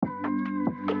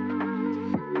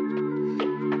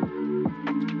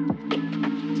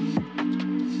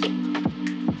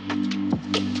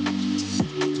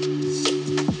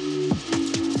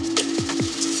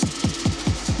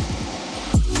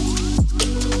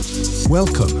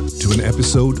Welcome to an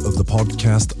episode of the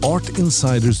podcast Art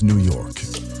Insiders New York.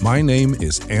 My name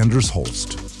is Anders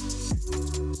Holst.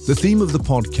 The theme of the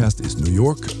podcast is New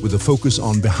York, with a focus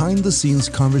on behind-the-scenes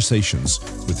conversations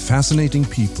with fascinating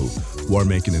people who are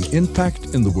making an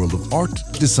impact in the world of art,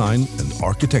 design, and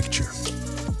architecture.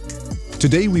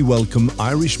 Today we welcome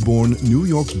Irish-born, New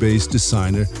York-based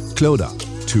designer Clodagh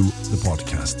to the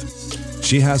podcast.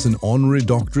 She has an honorary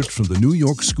doctorate from the New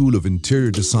York School of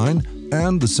Interior Design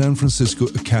and the San Francisco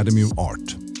Academy of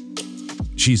Art.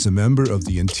 She's a member of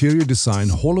the Interior Design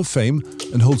Hall of Fame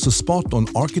and holds a spot on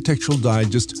Architectural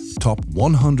Digest Top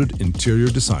 100 Interior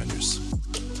Designers.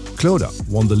 Clodagh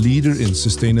won the Leader in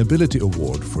Sustainability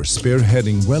Award for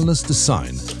spearheading wellness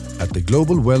design at the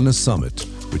Global Wellness Summit,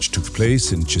 which took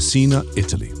place in Cesena,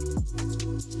 Italy.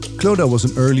 Clodagh was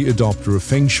an early adopter of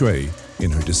Feng Shui in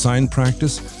her design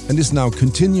practice and is now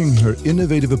continuing her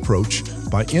innovative approach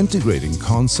by integrating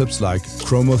concepts like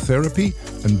chromotherapy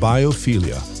and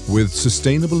biophilia with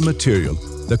sustainable material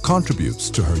that contributes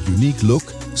to her unique look,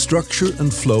 structure,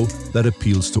 and flow that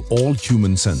appeals to all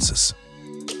human senses.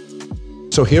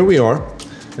 So here we are,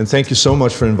 and thank you so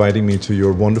much for inviting me to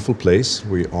your wonderful place.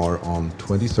 We are on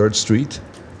 23rd Street,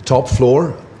 top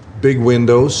floor, big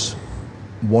windows,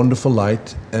 wonderful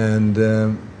light,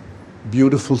 and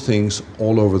beautiful things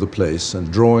all over the place,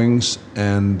 and drawings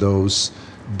and those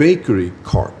bakery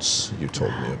carts you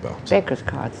told me about. Baker's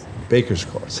carts. Baker's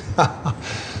carts.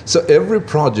 So every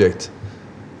project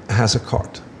has a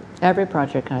cart. Every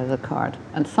project has a cart,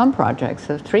 and some projects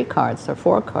have 3 carts or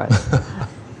 4 carts.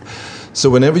 So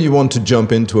whenever you want to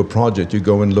jump into a project, you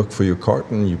go and look for your cart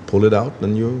and you pull it out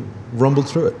and you rumble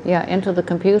through it. Yeah, into the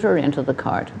computer, into the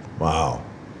cart. Wow.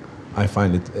 I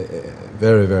find it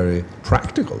very, very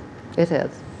practical. It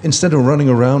is. Instead of running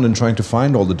around and trying to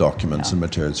find all the documents and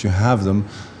materials, you have them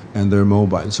and they're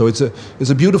mobile. So it's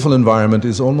a beautiful environment.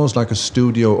 It's almost like a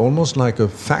studio, almost like a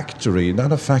factory.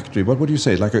 Not a factory, what would you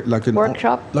say? Like a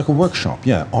workshop? Like a workshop,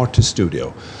 yeah, artist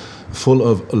studio. Full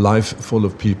of life, full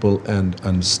of people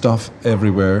and stuff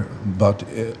everywhere, but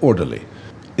orderly.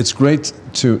 It's great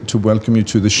to welcome you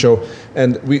to the show.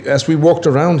 And as we walked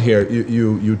around here,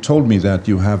 you told me that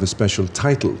you have a special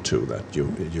title too, that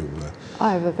you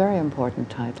I have a very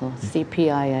important title,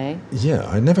 CPIA. Yeah,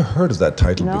 I never heard of that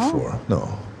title before. No.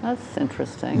 That's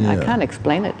interesting. Yeah. I can't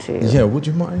explain it to you. Yeah, would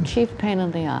you mind? Chief pain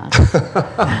in the ass.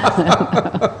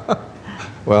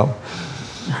 Well,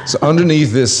 so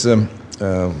underneath this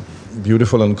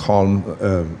beautiful and calm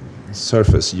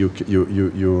surface, you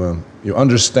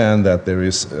understand that there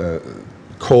is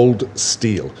cold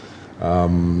steel.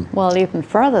 Well, even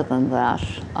further than that,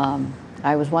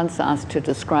 I was once asked to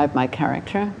describe my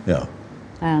character. Yeah.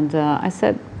 And I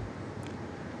said,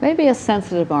 maybe a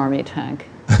sensitive army tank.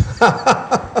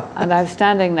 And I was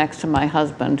standing next to my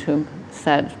husband, who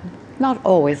said, not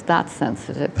always that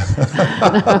sensitive.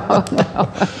 No.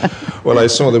 Well, I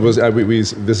saw there was, we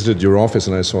visited your office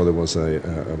and I saw there was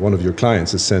one of your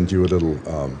clients has sent you a little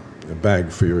bag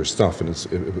for your stuff, and it's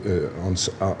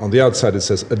on the outside it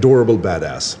says adorable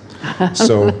badass.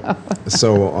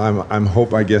 So I'm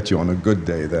hope I get you on a good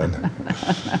day then.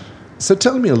 So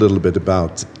tell me a little bit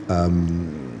about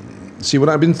see what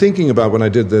I've been thinking about when I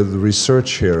did the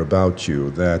research here about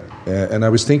you, that and I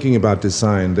was thinking about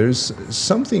design. There's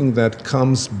something that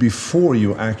comes before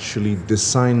you actually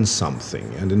design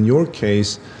something, and in your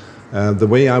case, the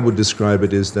way I would describe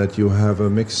it is that you have a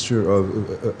mixture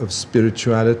of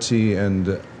spirituality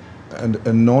and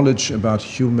a knowledge about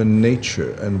human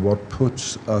nature and what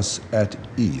puts us at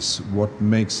ease, what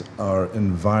makes our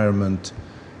environment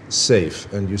safe.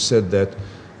 And you said that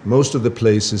most of the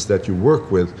places that you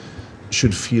work with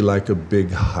should feel like a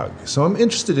big hug. So I'm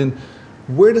interested in,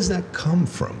 where does that come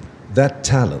from, that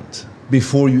talent,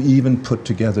 before you even put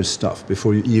together stuff,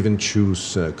 before you even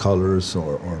choose colors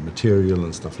or material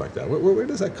and stuff like that? Where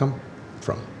does that come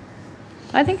from?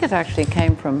 I think it actually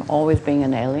came from always being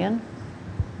an alien.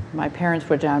 My parents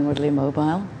were downwardly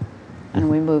mobile, and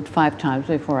we moved 5 times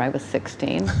before I was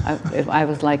 16. I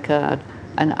was like an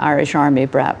Irish army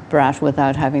brat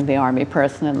without having the army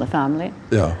person in the family.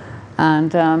 Yeah.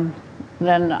 And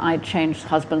then I changed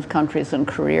husbands, countries, and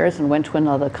careers and went to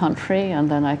another country. And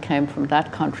then I came from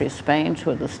that country, Spain,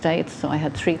 to the States. So I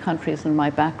had 3 countries in my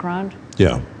background.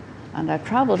 Yeah. And I've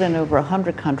traveled in over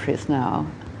 100 countries now.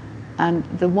 And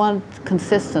the one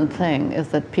consistent thing is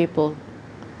that people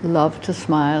love to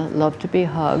smile, love to be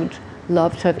hugged,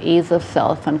 love to have ease of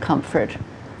self and comfort.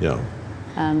 Yeah.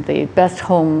 And the best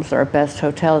homes or best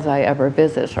hotels I ever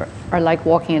visit are like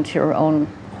walking into your own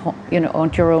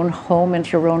into your own home,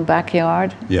 into your own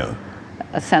backyard. Yeah.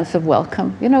 A sense of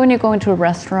welcome. You know, when you go into a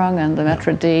restaurant and the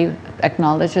maître d'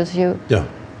 acknowledges you. Yeah.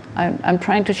 I'm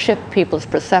trying to shift people's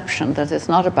perception that it's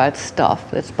not about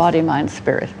stuff, it's body, mind,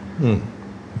 spirit.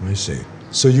 I see.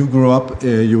 So you grew up,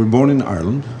 you were born in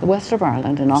Ireland? The west of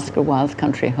Ireland, in Oscar Wilde's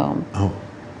country home. Oh,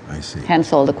 I see.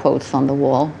 Hence all the quotes on the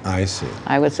wall. I see.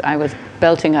 I was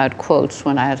belting out quotes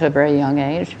when I had a very young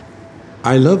age.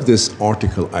 I love this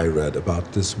article I read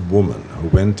about this woman who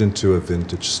went into a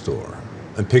vintage store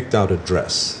and picked out a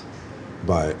dress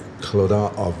by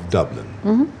Clodagh of Dublin.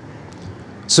 Mm-hmm.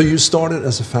 So you started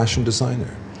as a fashion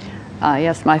designer?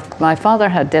 Yes, my father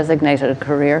had designated a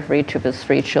career for each of his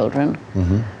 3 children.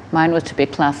 Mm-hmm. Mine was to be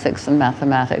classics and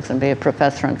mathematics and be a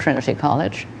professor in Trinity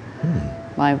College.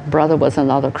 My brother was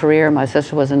another career, my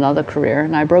sister was another career,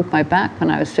 and I broke my back when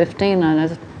I was 15,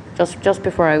 and just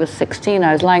before I was 16,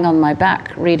 I was lying on my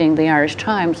back reading the Irish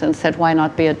Times and said, why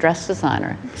not be a dress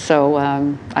designer? So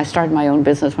I started my own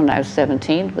business when I was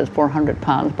 17 with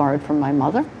 £400 borrowed from my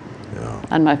mother,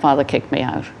 and my father kicked me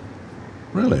out.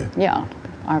 Really? Yeah,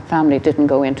 our family didn't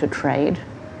go into trade.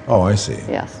 Oh, I see.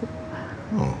 Yes.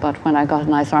 Oh. But when I got a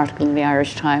nice article in the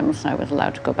Irish Times, I was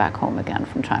allowed to go back home again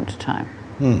from time to time.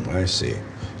 I see.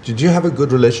 Did you have a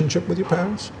good relationship with your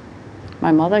parents?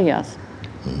 My mother, yes.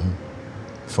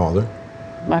 Father?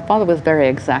 My father was very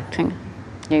exacting.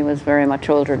 He was very much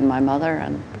older than my mother,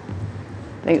 and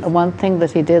one thing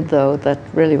that he did, though, that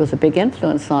really was a big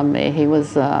influence on me, he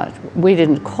was, we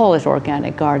didn't call it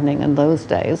organic gardening in those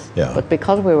days, but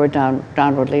because we were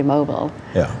downwardly mobile,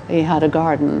 he had a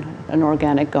garden, an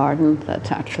organic garden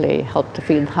that actually helped to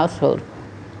feed the household.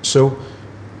 So,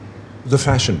 the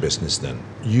fashion business then,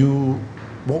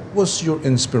 what was your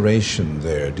inspiration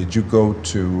there? Did you go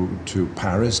to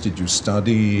Paris? Did you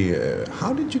study?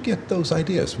 How did you get those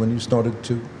ideas when you started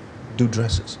to do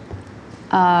dresses?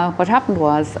 What happened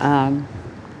was,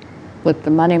 with the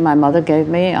money my mother gave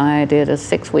me, I did a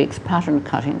 6 weeks pattern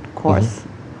cutting course,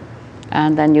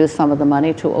 and then used some of the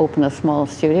money to open a small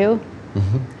studio,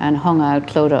 and hung out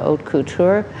Clodagh Haute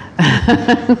Couture,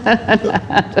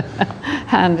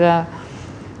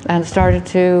 and started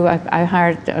to,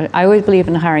 I always believe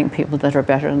in hiring people that are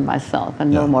better than myself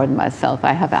and know more than myself.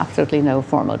 I have absolutely no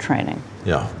formal training.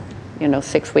 Yeah.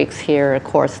 6 weeks here, a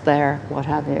course there, what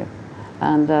have you.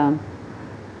 And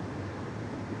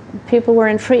people were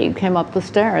intrigued, came up the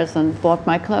stairs and bought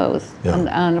my clothes.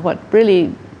 And what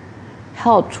really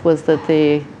helped was that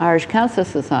the Irish Cancer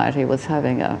Society was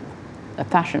having a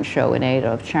fashion show in aid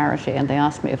of charity, and they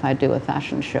asked me if I'd do a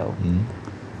fashion show.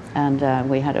 And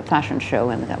we had a fashion show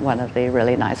in one of the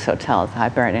really nice hotels,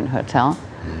 Hibernian Hotel.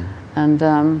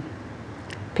 And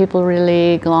people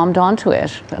really glommed onto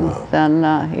it. And then,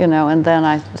 and then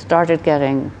I started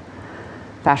getting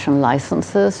fashion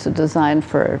licenses to design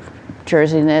for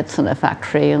jersey knits in a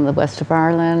factory in the west of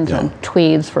Ireland, and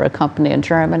tweeds for a company in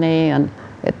Germany, and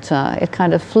it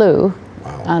kind of flew.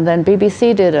 And then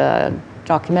BBC did a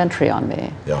documentary on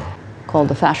me called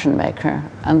The Fashion Maker,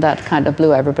 and that kind of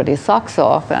blew everybody's socks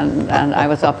off, and I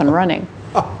was up and running.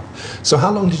 So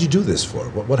how long did you do this for?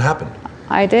 What happened?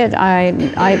 I did.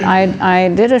 I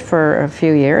did it for a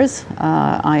few years.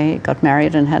 I got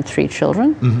married and had 3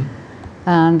 children.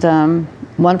 And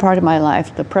one part of my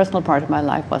life, the personal part of my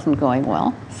life, wasn't going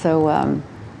well. So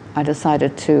I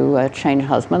decided to change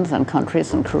husbands and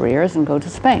countries and careers and go to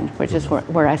Spain, which is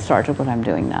where I started what I'm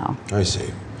doing now. I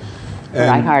see.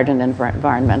 I hired an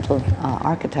environmental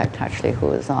architect, actually, who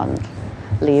was on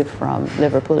leave from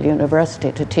Liverpool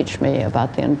University to teach me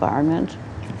about the environment.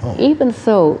 Even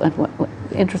so,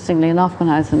 interestingly enough, when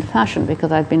I was in fashion,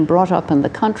 because I'd been brought up in the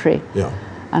country,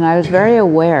 and I was very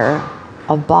aware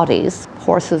of bodies,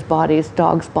 horses' bodies,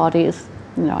 dogs' bodies.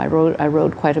 I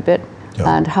rode quite a bit,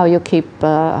 and how you keep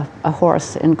a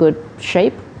horse in good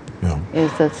shape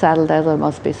is that saddle leather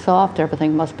must be soft,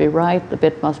 everything must be right, the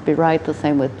bit must be right, the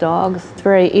same with dogs. It's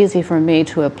very easy for me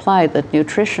to apply that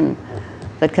nutrition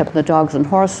that kept the dogs and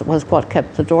horse was what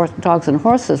kept the dogs and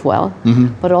horses well,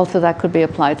 but also that could be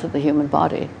applied to the human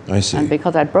body. I see. And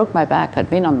because I broke my back, I'd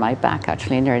been on my back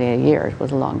actually nearly a year. It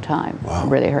was a long time. I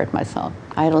really hurt myself.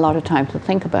 I had a lot of time to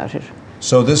think about it.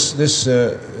 So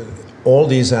all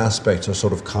these aspects are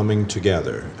sort of coming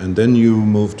together, and then you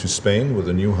moved to Spain with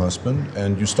a new husband,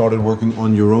 and you started working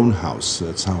on your own house.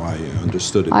 That's how I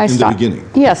understood it in the beginning.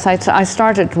 Yes, I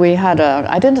started.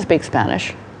 I didn't speak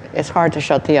Spanish. It's hard to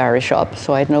shut the Irish up,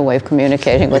 so I had no way of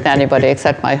communicating with anybody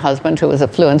except my husband, who was a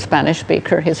fluent Spanish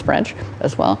speaker. He's French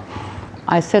as well.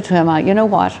 I said to him, you know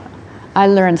what? I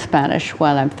learned Spanish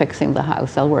while I'm fixing the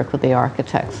house. I'll work with the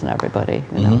architects and everybody,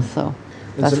 so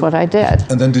that's what I did.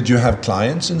 And then did you have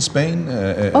clients in Spain?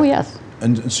 Oh, yes.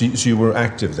 And so you were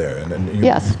active there? And you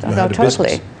yes, had a totally.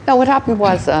 business? No, what happened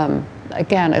was,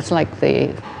 again, it's like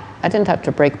the I didn't have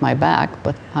to break my back,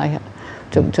 but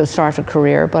to start a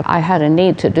career, but I had a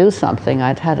need to do something.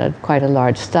 I'd had quite a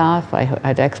large staff.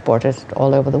 I'd exported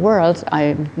all over the world.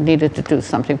 I needed to do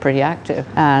something pretty active.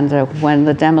 And when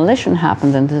the demolition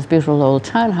happened in this beautiful old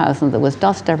townhouse, and there was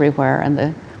dust everywhere, and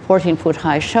the 14-foot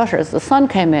high shutters, the sun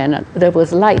came in, and there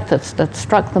was light that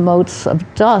struck the motes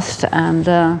of dust, and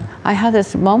I had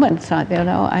this moment,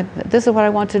 this is what I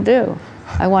want to do.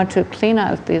 I want to clean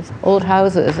out these old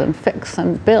houses and fix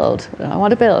and build. I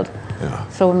want to build. Yeah.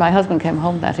 So when my husband came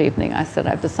home that evening, I said,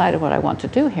 I've decided what I want to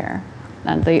do here.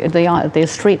 And the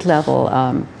street level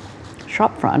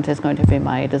shop front is going to be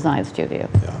my design studio.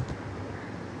 Yeah.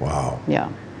 Of Yeah.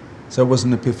 So it was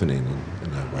an epiphany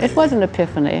in that way. It was an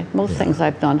epiphany. Most things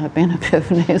I've done have been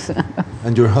epiphanies.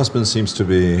 And your husband seems to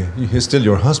be, he's still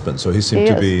your husband, so he seems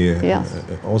to be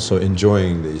also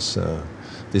enjoying these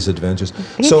adventures.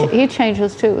 He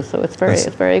changes too, so it's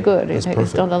very good.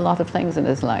 He's done a lot of things in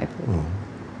his life. Oh,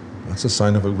 that's a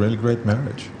sign of a really great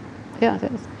marriage. Yeah, it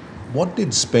is. What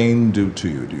did Spain do to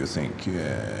you, do you think?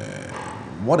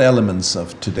 What elements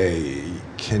of today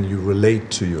can you relate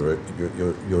to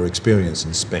your experience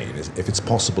in Spain, if it's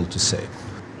possible to say?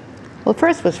 Well,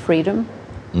 first was freedom.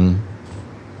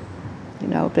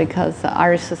 Because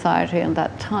Irish society in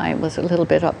that time was a little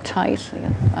bit uptight.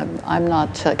 I'm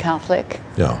not Catholic.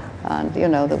 Yeah. And,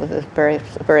 there was a very,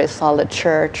 very solid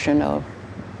church,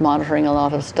 monitoring a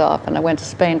lot of stuff. And I went to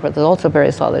Spain where there's also a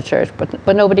very solid church,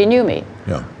 but nobody knew me.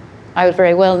 Yeah. I was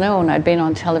very well known. I'd been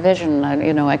on television.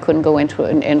 I couldn't go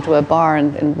into a bar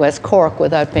in West Cork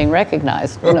without being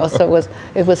recognized. So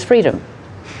it was freedom,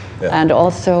 and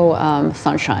also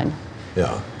sunshine.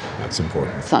 Yeah, that's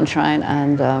important. Sunshine,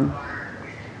 and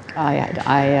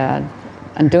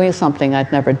and doing something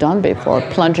I'd never done before,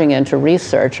 plunging into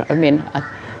research. I mean,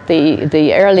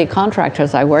 the early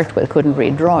contractors I worked with couldn't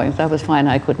read drawings. That was fine.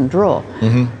 I couldn't draw,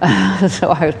 so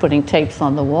I was putting tapes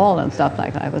on the wall and stuff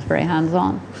like that. I was very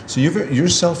hands-on. So you're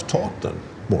self-taught then,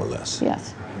 more or less?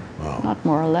 Yes. Wow. Not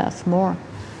more or less, more.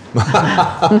 No.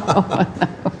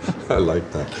 I like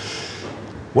that.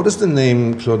 What does the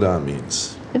name Clodagh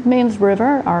means? It means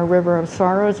river, or river of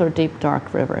sorrows, or deep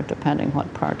dark river, depending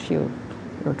what part your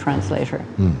translator.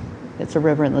 It's a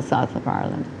river in the south of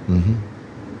Ireland.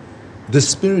 The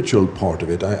spiritual part of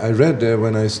it, I read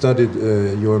when I studied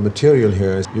your material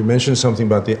here, you mentioned something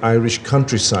about the Irish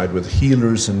countryside with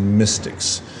healers and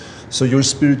mystics. So your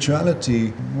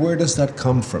spirituality, where does that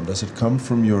come from? Does it come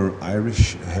from your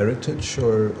Irish heritage,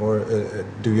 or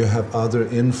do you have other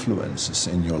influences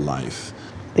in your life?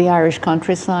 The Irish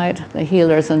countryside, the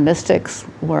healers and mystics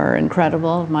were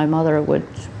incredible. My mother would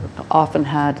often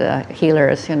had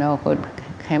healers, who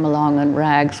came along in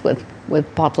rags with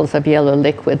bottles of yellow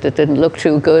liquid that didn't look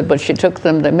too good, but she took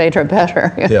them, they made her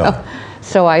better. You know?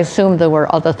 So I assumed there were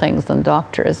other things than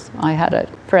doctors. I had a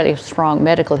fairly strong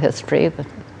medical history,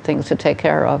 things to take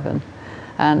care of,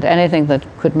 and anything that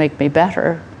could make me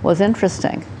better was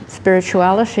interesting.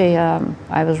 Spirituality,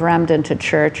 I was rammed into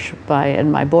church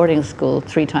in my boarding school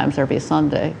 3 times every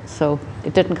Sunday, so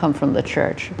it didn't come from the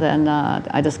church. Then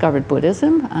I discovered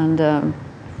Buddhism, and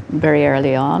very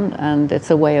early on, and it's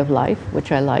a way of life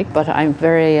which I like. But I'm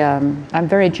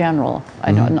very general.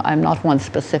 I'm not one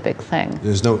specific thing.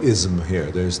 There's no ism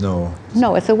here. There's no.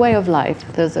 No, it's a way of life.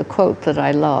 There's a quote that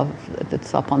I love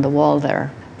that's up on the wall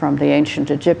there from the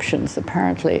ancient Egyptians.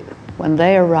 Apparently, when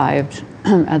they arrived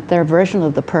at their version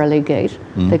of the pearly gate,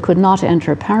 they could not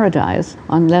enter paradise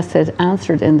unless they'd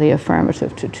answered in the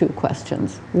affirmative to 2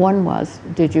 questions. One was,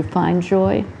 did you find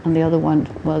joy? And the other one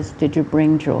was, did you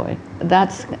bring joy?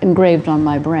 That's engraved on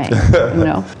my brain,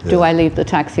 Do I leave the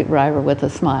taxi driver with a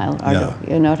smile? Or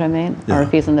you know what I mean? Yeah. Or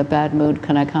if he's in a bad mood,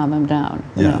 can I calm him down?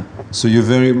 You know? So you're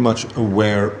very much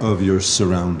aware of your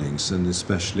surroundings, and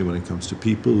especially when it comes to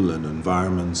people and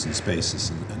environments and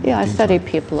spaces. And I study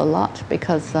people a lot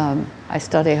because I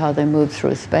study how they move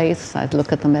through space. I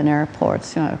look at them in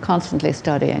airports, constantly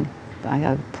studying. I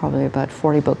have probably about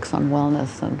 40 books on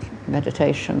wellness and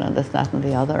meditation and this, that, and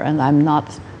the other. And I'm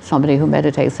not somebody who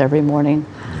meditates every morning.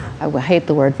 I hate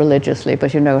the word religiously,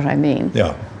 but you know what I mean.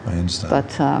 Yeah, I understand.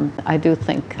 But I do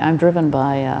think I'm driven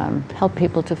by help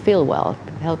people to feel well,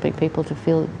 helping people to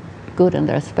feel good in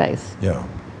their space. Yeah.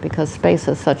 Because space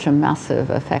has such a massive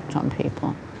effect on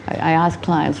people. I ask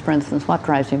clients, for instance, what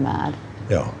drives you mad?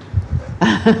 Yeah.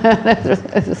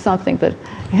 It's something that,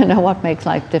 what makes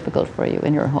life difficult for you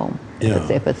in your home,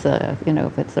 if it's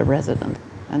a resident.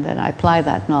 And then I apply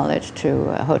that knowledge to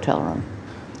a hotel room.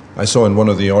 I saw in one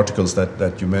of the articles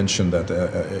that you mentioned that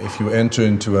if you enter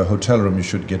into a hotel room, you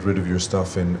should get rid of your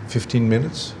stuff in 15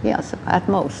 minutes? Yes, at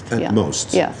most. At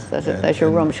most? Yes, that your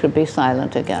room should be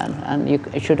silent again, and you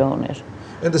should own it.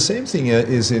 And the same thing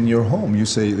is in your home. You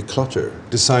say the clutter,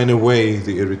 design away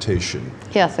the irritation.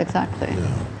 Yes, exactly.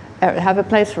 Have a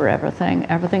place for everything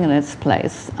in its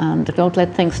place, and don't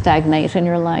let things stagnate in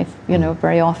your life. You know,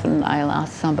 very often I'll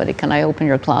ask somebody, can I open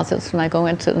your closets? And I go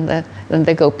into them, and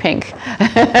they go pink.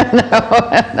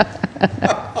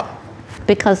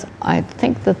 Because I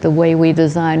think that the way we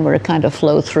design, we're a kind of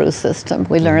flow-through system.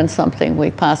 We learn something, we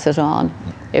pass it on.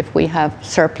 If we have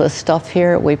surplus stuff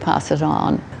here, we pass it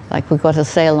on. Like we got a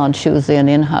sale on Tuesday, an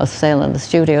in-house sale in the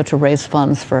studio to raise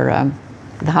funds for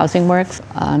the housing works,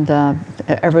 and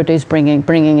everybody's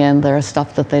bringing in their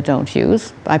stuff that they don't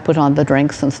use. I put on the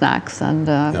drinks and snacks, and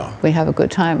we have a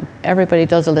good time. Everybody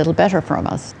does a little better from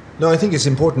us. No, I think it's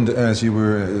important, as you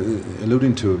were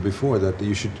alluding to before, that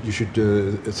you should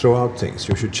throw out things.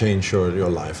 You should change your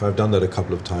life. I've done that a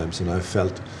couple of times, and I've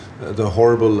felt the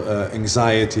horrible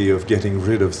anxiety of getting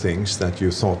rid of things that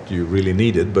you thought you really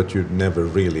needed, but you'd never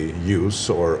really use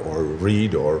or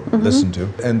read or listen to.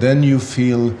 And then you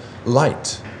feel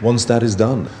light once that is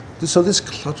done. So this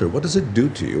clutter, what does it do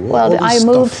to you? Well, I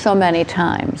moved so many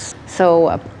times.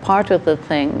 So part of the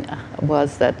thing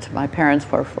was that my parents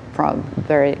were from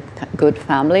very good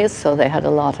families, so they had a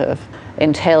lot of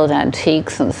entailed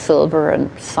antiques and silver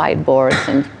and sideboards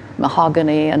and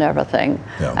mahogany and everything.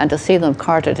 And to see them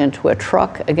carted into a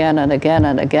truck again and again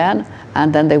and again,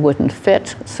 and then they wouldn't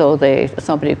fit, so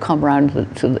somebody would come around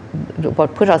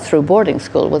what put us through boarding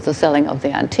school was the selling of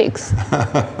the antiques.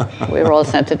 We were all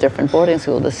sent to different boarding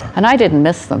schools, and I didn't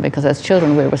miss them because as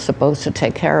children we were supposed to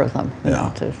take care of them, you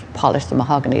know, to polish the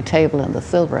mahogany table and the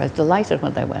silver. I was delighted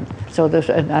when they went. So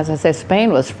as I say,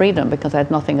 Spain was freedom because I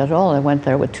had nothing at all. I went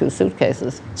there with 2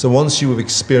 suitcases. So once you have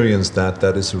experienced that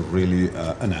is really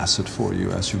an asset for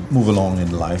you as you move along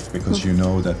in life, because you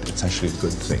know that it's actually a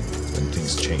good thing when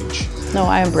things change. No,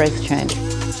 I embrace change.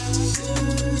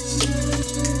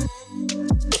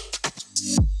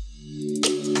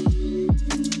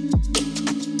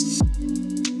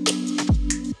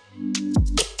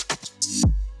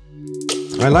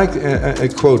 I like a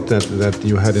quote that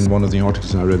you had in one of the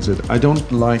articles I read. Said, I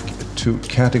don't like to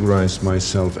categorize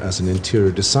myself as an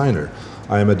interior designer.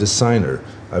 I am a designer.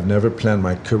 I've never planned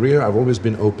my career. I've always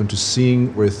been open to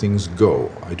seeing where things go.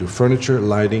 I do furniture,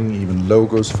 lighting, even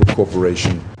logos for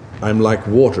corporation. I'm like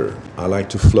water. I like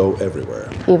to flow everywhere.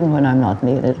 Even when I'm not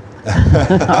needed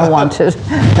or wanted.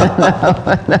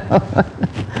 No.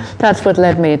 That's what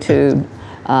led me to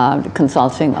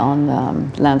consulting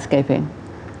on landscaping.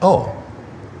 Oh,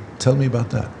 tell me about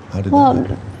that. How did that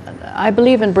happen? I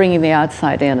believe in bringing the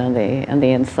outside in and the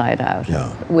inside out,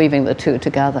 weaving the two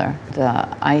together.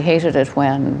 I hated it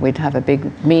when we'd have a big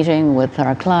meeting with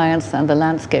our clients and the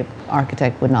landscape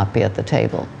architect would not be at the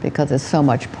table because it's so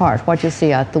much part, what you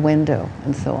see out the window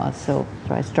and so on. So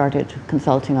I started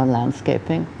consulting on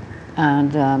landscaping,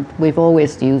 and we've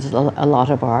always used a lot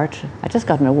of art. I just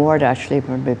got an award actually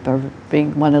for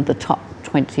being one of the top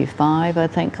 25, I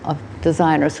think, of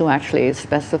designers who actually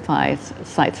specify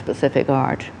site-specific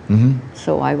art.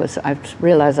 So I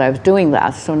realized I was doing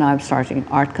that, so now I'm starting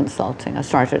art consulting. I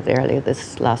started earlier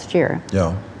this last year.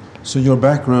 Yeah. So your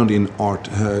background in art,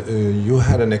 you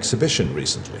had an exhibition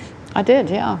recently. I did,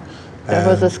 yeah. That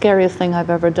was the scariest thing I've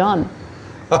ever done.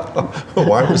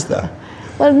 Why was that?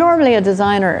 Well, normally a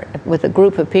designer with a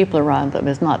group of people around them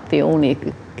is not the only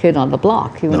kid on the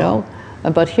block, you know.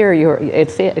 But here you're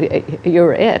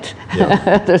it.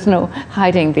 Yeah. There's no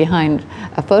hiding behind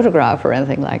a photograph or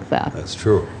anything like that. That's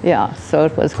true. Yeah, so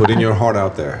it was... Putting your heart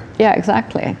out there. Yeah,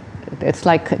 exactly. It's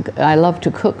like, I love to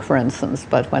cook, for instance,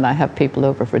 but when I have people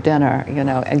over for dinner, you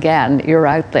know, again, you're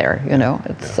out there, you know.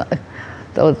 It's,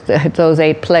 those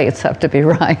 8 plates have to be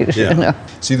right, you know.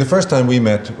 See, the first time we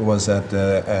met was at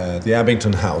the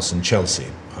Abington House in Chelsea.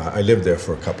 I lived there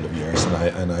for a couple of years,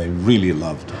 and I really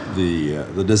loved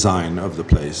the design of the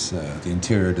place, the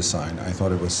interior design. I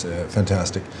thought it was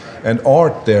fantastic, and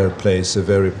art there plays a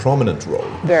very prominent role.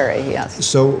 Very, yes.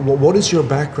 So, what is your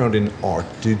background in art?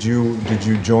 Did you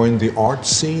join the art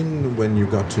scene when you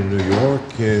got to New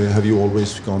York? Have you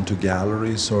always gone to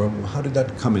galleries, or how did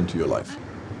that come into your life?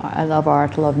 I love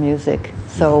art, love music,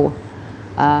 so.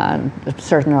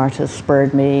 Certain artists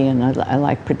spurred me, and I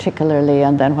like particularly.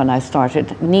 And then when I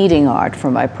started needing art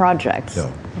for my projects,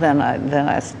 then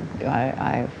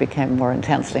I became more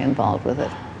intensely involved with it.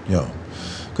 Yeah,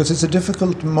 because it's a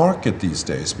difficult market these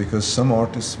days because some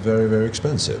art is very, very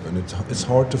expensive, and it's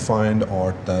hard to find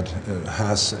art that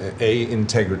has A,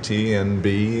 integrity, and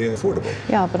B, affordable.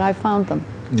 Yeah, but I found them.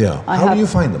 Yeah. How do you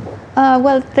find them?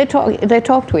 Well, they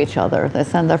talk to each other. They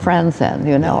send their friends in,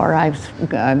 you know. Or I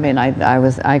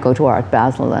go to Art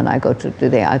Basel and I go to do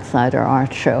the Outsider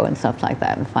art show and stuff like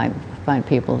that, and find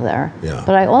people there. Yeah.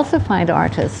 But I also find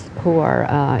artists who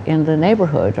are in the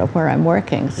neighborhood of where I'm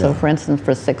working. So, Yeah. for instance,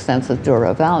 for Sixth Sense of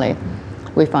Douro Valley,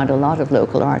 we found a lot of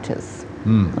local artists,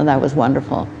 and that was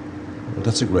wonderful. Well,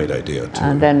 that's a great idea too.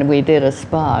 And then we did a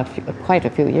spa quite a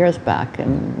few years back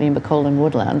in Nemacolin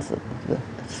Woodlands,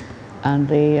 and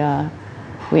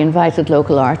we invited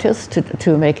local artists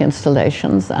to make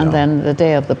installations, and Yeah. then the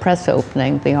day of the press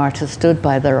opening, the artists stood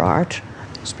by their art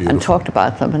It's and beautiful. talked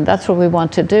about them, and that's what we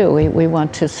want to do. We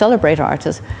want to celebrate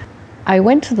artists. I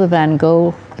went to the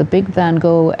big Van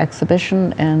Gogh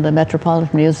exhibition in the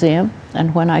Metropolitan Museum,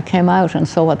 and when I came out and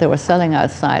saw what they were selling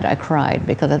outside, I cried,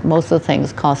 because most of the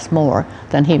things cost more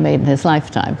than he made in his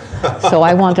lifetime. So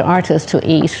I want artists to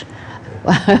eat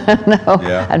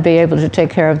Yeah. and be able to take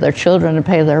care of their children and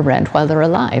pay their rent while they're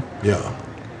alive. Yeah.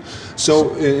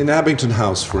 So in Abington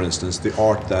House, for instance, the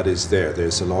art that is there,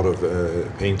 there's a lot of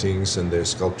paintings and there's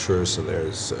sculptures and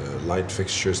there's light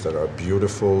fixtures that are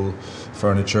beautiful,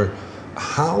 furniture.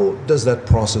 How does that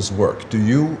process work? Do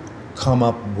you come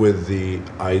up with the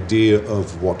idea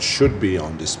of what should be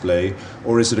on display,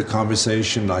 or is it a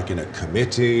conversation like in a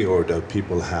committee, or do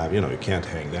people have, you can't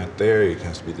hang that there, it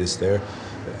has to be this there?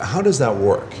 How does that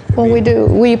work? Well,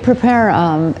 we prepare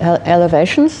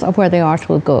elevations of where the art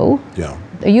will go. Yeah.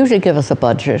 They usually give us a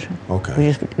budget,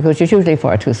 Okay. which is usually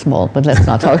far too small, but let's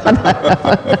not talk about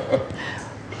that.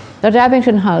 At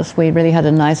Abington House, we really had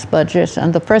a nice budget,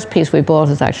 and the first piece we bought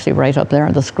is actually right up there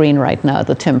on the screen right now,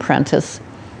 the Tim Prentice.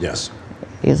 Yes.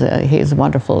 He's a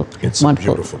wonderful, It's a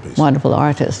beautiful piece. wonderful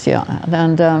artist, yeah.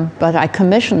 And but I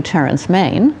commissioned Terence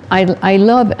Main. I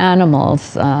love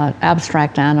animals,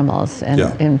 abstract animals,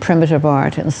 Yeah. in primitive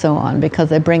art and so on, because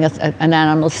they bring us an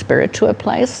animal spirit to a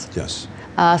place. Yes.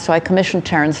 So I commissioned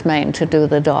Terence Main to do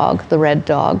the dog, the red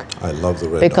dog, I love the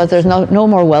red because dog. there's no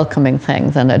more welcoming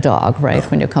thing than a dog, right?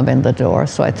 When you come in the door.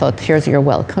 So I thought, here's your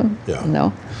welcome. Yeah. You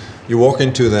know? You walk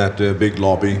into that big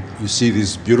lobby, you see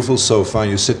this beautiful sofa,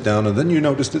 you sit down, and then you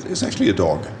notice that it's actually a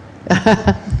dog.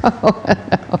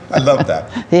 I love that.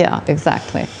 Yeah,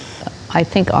 exactly. I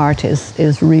think art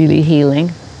is really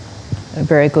healing,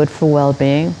 very good for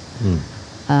well-being.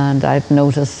 And I've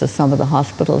noticed that some of the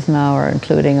hospitals now are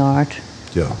including art,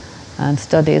 Yeah. and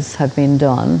studies have been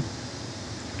done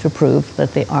to prove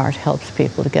that the art helps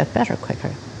people to get better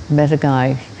quicker. Met a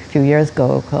guy a few years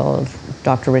ago called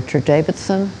Dr. Richard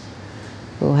Davidson,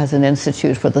 who has an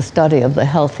institute for the study of the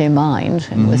healthy mind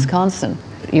in Wisconsin.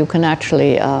 You can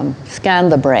actually scan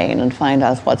the brain and find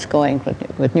out what's going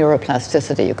with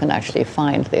neuroplasticity. You can actually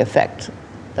find the effect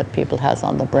that people has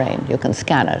on the brain. You can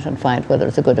scan it and find whether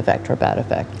it's a good effect or a bad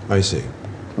effect. I see.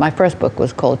 My first book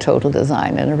was called Total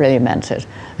Design, and I really meant it.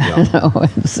 Yeah.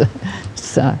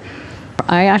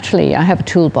 I have a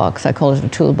toolbox. I call it a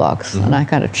toolbox, and I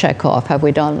kind of check off: have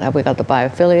we got the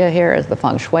biophilia here? Is the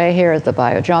feng shui here? Is the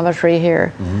biogeometry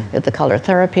here? Is the color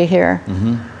therapy here?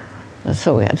 And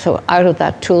so out of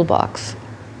that toolbox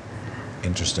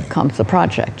Interesting. comes the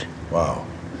project. Wow.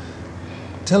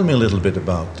 Tell me a little bit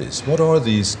about this. What are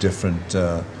these different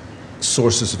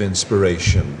sources of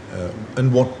inspiration,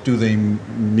 and what do they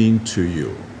mean to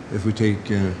you? If we take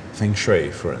Feng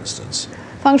Shui, for instance.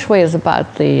 Feng Shui is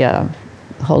about the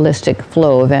holistic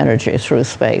flow of energy through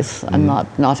space and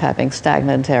not having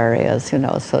stagnant areas,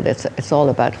 so it's all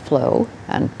about flow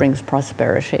and brings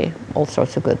prosperity, all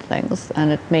sorts of good things.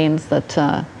 And it means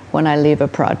that when I leave a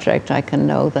project, I can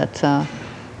know that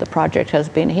the project has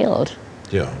been healed.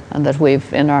 Yeah. And that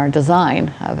we've, in our design,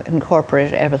 have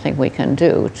incorporated everything we can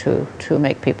do to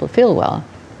make people feel well.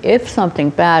 If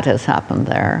something bad has happened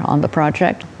there on the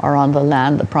project or on the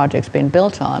land the project's been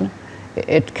built on,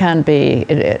 it can be,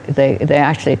 they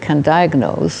actually can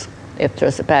diagnose if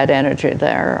there's a bad energy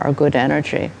there or good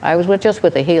energy. I was just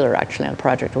with a healer actually on a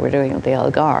project we were doing at the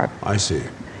Algarve. I see.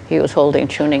 He was holding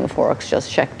tuning forks,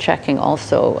 just checking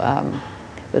also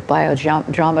with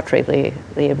biogeometry,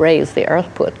 the rays the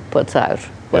earth puts out,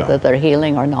 whether they're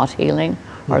healing or not healing,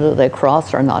 or whether they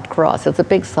cross or not cross. It's a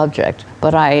big subject.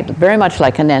 But I, very much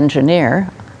like an engineer,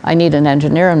 I need an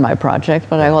engineer on my project,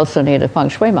 but I also need a feng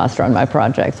shui master on my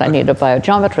projects. I need a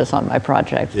biogeometrist on my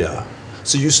project. Yeah.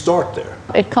 So you start there.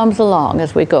 It comes along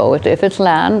as we go. If it's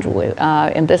land,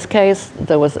 in this case,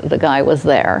 the guy was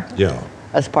there Yeah.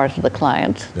 as part of the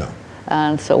client. Yeah.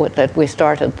 And so that we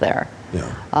started there.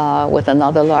 Yeah. With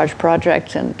another large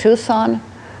project in Tucson,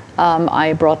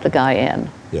 I brought the guy in.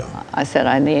 Yeah. I said,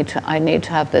 I need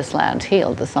to have this land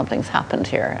healed. Something's happened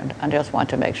here, and I just want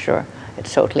to make sure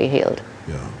it's totally healed.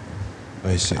 Yeah.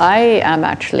 I see.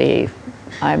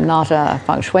 I'm not a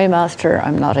feng shui master,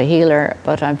 I'm not a healer,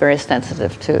 but I'm very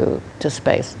sensitive to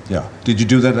space. Yeah. Did you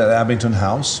do that at Abington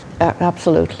House?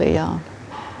 Absolutely, yeah.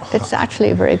 It's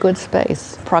actually a very good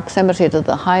space. Proximity to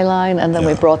the High Line, and then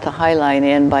we Yeah. brought the High Line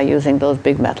in by using those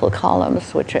big metal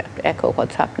columns, which echo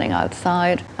what's happening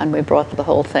outside, and we brought the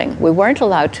whole thing. We weren't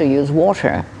allowed to use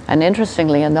water, and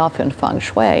interestingly enough, in Feng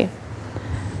Shui,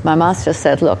 my master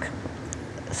said, look,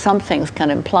 some things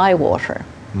can imply water,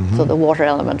 so the water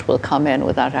element will come in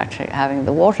without actually having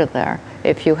the water there.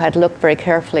 If you had looked very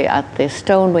carefully at the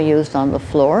stone we used on the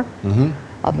floor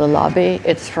of the lobby,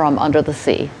 it's from under the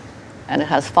sea, and it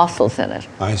has fossils in it.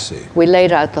 I see. We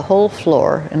laid out the whole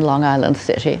floor in Long Island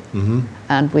City,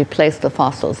 and we placed the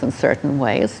fossils in certain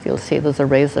ways. You'll see there's a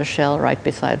razor shell right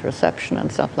beside reception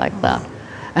and stuff like that.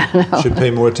 Should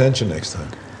pay more attention next time.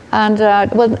 And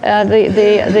and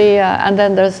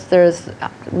then there's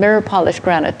mirror polished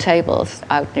granite tables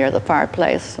out near the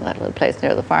fireplace, that little place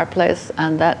near the fireplace,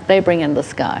 and that they bring in the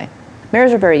sky.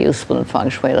 Mirrors are very useful in Feng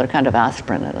Shui. They're kind of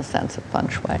aspirin in a sense of Feng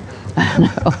Shui.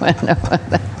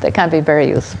 They can be very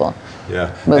useful.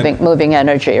 Yeah. Moving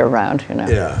energy around, you know.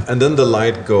 Yeah, and then the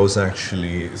light goes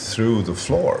actually through the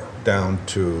floor down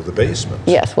to the basement.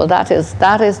 Yes, well, that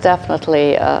is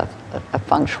definitely a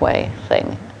Feng Shui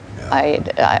thing.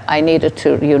 I needed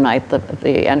to unite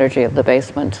the energy of the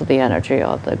basement to the energy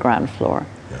of the ground floor.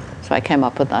 Yeah. So I came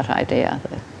up with that idea.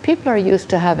 People are used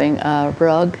to having a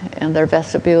rug in their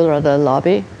vestibule or the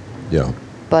lobby, Yeah.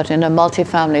 but in a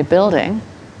multifamily building,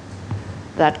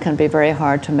 that can be very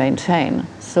hard to maintain.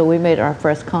 So we made our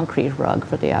first concrete rug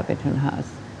for the Abington House.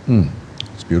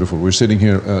 It's beautiful. We're sitting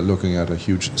here looking at a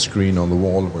huge screen on the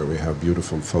wall where we have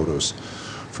beautiful photos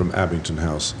from Abington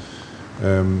House.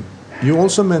 You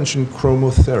also mentioned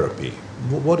chromotherapy.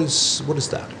 What is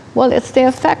that? Well, it's the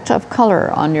effect of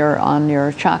color on your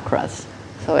chakras.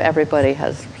 So everybody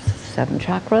has 7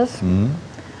 chakras,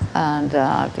 and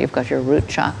you've got your root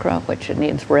chakra, which it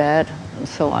needs red, and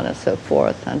so on and so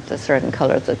forth. And there's certain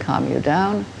colors that calm you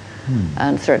down,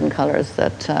 and certain colors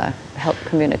that help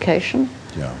communication.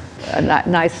 Yeah. A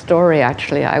nice story,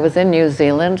 actually. I was in New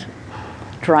Zealand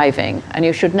driving, and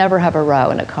you should never have a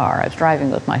row in a car. I was driving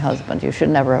with my husband. You should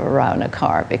never have a row in a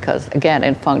car because, again,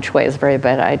 in Feng Shui, it's a very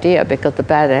bad idea because the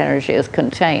bad energy is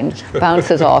contained,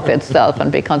 bounces off itself,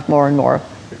 and becomes more and more.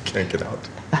 You can't get out.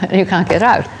 You can't get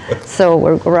out. So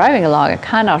we're driving along. I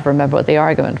cannot remember what the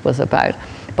argument was about,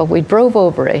 but we drove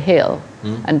over a hill,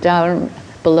 and down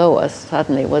below us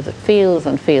suddenly was fields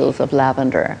and fields of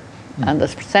lavender, and the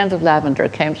scent of lavender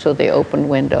came through the open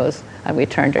windows, and we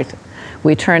turned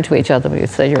to each other and we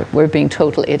said, we're being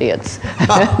total idiots.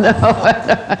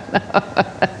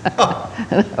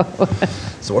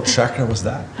 So what chakra was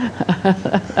that?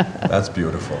 That's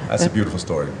beautiful. That's a beautiful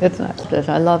story. It's not.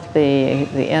 I love the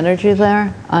energy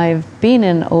there. I've been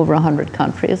in over 100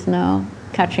 countries now,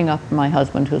 catching up with my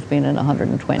husband who's been in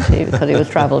 120 because he was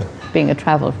being a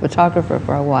travel photographer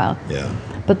for a while. Yeah.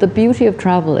 But the beauty of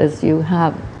travel is you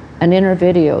have an inner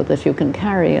video that you can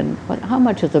carry, and how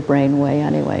much does a brain weigh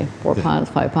anyway? 4 pounds,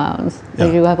 5 pounds. Yeah.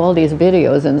 And you have all these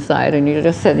videos inside, and you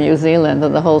just said New Zealand,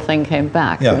 and the whole thing came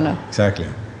back. Yeah, you know? exactly.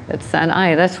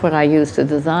 That's what I use to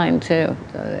design too.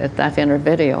 That inner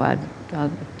video, I'd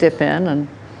dip in and.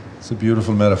 It's a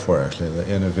beautiful metaphor, actually. The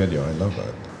inner video. I love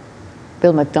that.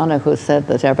 Bill McDonough, who said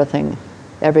that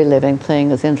every living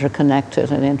thing is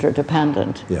interconnected and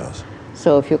interdependent. Yes.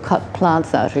 So if you cut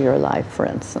plants out of your life, for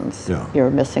instance,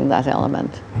 you're missing that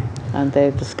element. And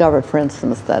they've discovered, for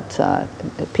instance, that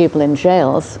people in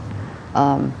jails,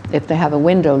 if they have a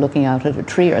window looking out at a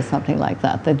tree or something like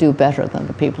that, they do better than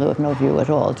the people who have no view at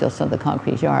all, just in the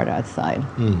concrete yard outside.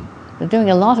 They're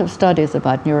doing a lot of studies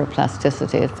about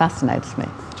neuroplasticity. It fascinates me.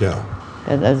 Yeah.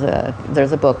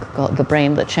 There's a book called The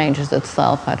Brain That Changes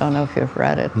Itself. I don't know if you've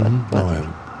read it, but No, I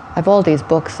haven't. I've all these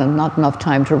books and not enough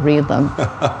time to read them.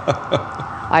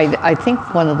 I think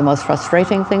one of the most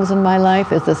frustrating things in my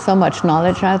life is there's so much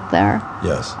knowledge out there.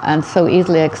 Yes. And so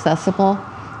easily accessible.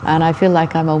 And I feel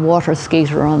like I'm a water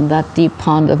skeeter on that deep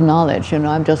pond of knowledge. You know,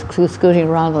 I'm just scooting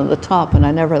around on the top, and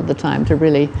I never have the time to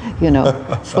really,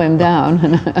 swim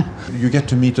down. You get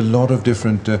to meet a lot of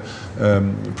different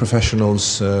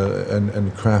professionals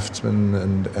and craftsmen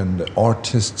and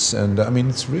artists, and I mean,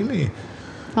 it's really.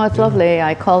 Oh, it's lovely.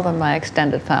 I call them my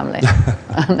extended family.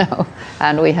 No.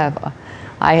 And we have.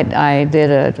 I did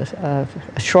a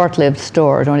short-lived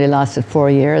store. It only lasted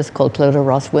 4 years, called Clodagh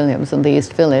Ross Williams in the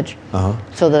East Village,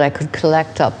 so that I could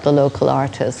collect up the local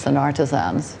artists and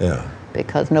artisans. Yeah.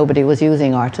 Because nobody was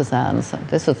using artisans.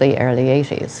 This was the early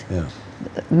 80s. Yeah.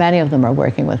 Many of them are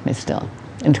working with me still,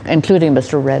 including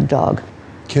Mr. Red Dog.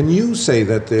 Can you say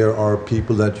that there are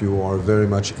people that you are very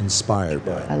much inspired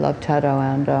by? I love Tado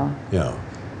Ando. Yeah.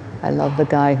 I love the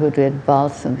guy who did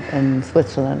Valse in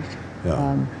Switzerland.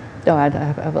 Yeah. No, I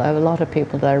have a lot of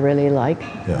people that I really like.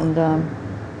 Yeah. And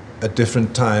at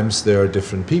different times, there are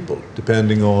different people,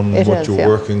 depending on what you're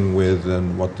working with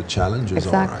and what the challenges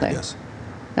are, I guess.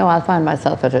 No, I'll find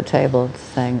myself at a table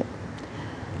saying,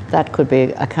 that could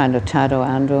be a kind of Tado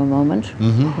Ando moment,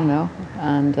 you know.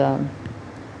 And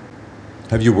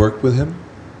have you worked with him?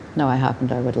 No, I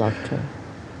haven't. I would love to.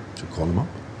 To call him up?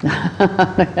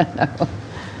 No.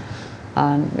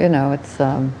 And you know, it's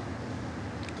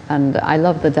and I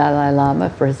love the Dalai Lama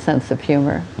for his sense of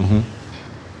humor.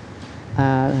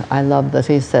 I love that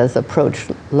he says, approach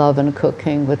love and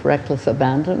cooking with reckless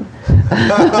abandon.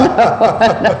 No.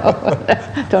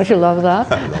 Don't you love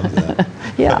that? I love that.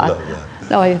 Yeah. I love that.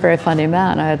 No, he's a very funny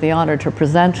man. I had the honor to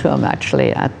present to him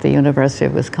actually at the University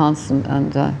of Wisconsin,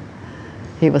 and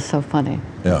he was so funny.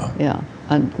 Yeah. Yeah.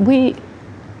 And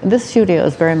this studio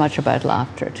is very much about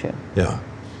laughter too. Yeah.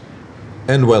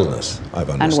 And wellness, I've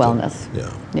understood. And wellness.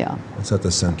 Yeah. Yeah. It's at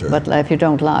the center. But if you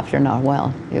don't laugh, you're not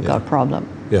well. You've got a problem.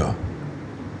 Yeah.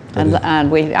 And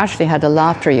we actually had a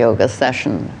laughter yoga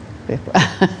session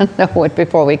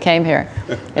before we came here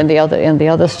in the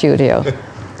other studio.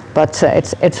 But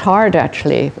it's hard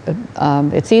actually.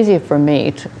 It's easy for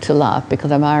me to laugh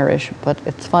because I'm Irish. But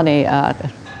it's funny.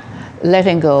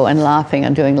 Letting go and laughing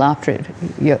and doing laughter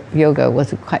yoga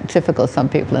was quite difficult for some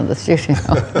people in the studio.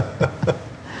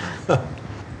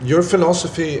 Your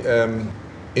philosophy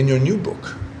in your new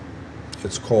book,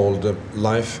 it's called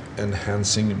Life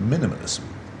Enhancing Minimalism,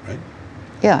 right?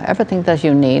 Yeah, everything that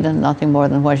you need and nothing more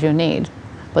than what you need.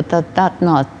 But that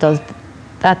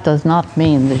does not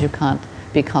mean that you can't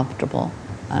be comfortable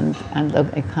and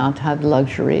you can't have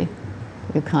luxury,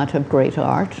 you can't have great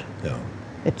art. Yeah.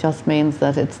 It just means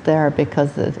that it's there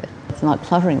because it's not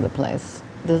cluttering the place.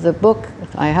 There's a book,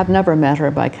 I have never met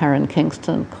her, by Karen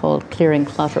Kingston called Clearing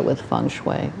Clutter with Feng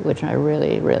Shui, which I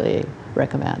really, really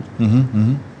recommend.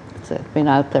 It's been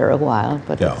out there a while,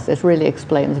 but it really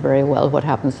explains very well what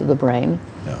happens to the brain.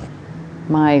 Yeah.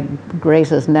 My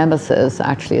greatest nemesis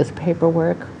actually is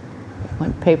paperwork,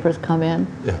 when papers come in.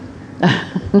 Yeah.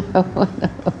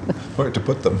 Where to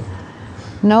put them?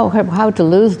 No, how to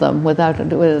lose them without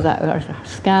or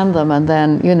scan them, and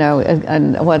then you know.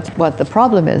 And what the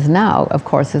problem is now, of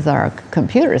course, is our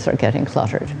computers are getting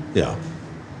cluttered. Yeah.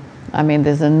 I mean,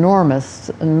 there's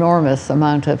enormous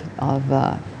amount of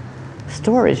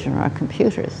storage in our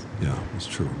computers. Yeah, it's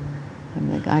true. I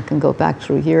mean, I can go back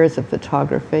through years of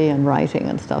photography and writing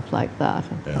and stuff like that,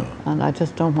 and I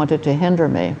just don't want it to hinder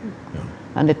me. Yeah.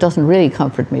 And it doesn't really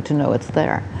comfort me to know it's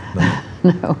there. No.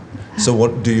 No. So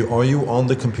are you on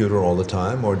the computer all the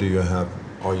time, or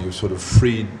are you sort of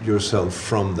freed yourself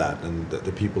from that, and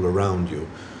the people around you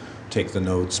take the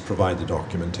notes, provide the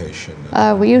documentation?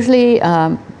 We usually,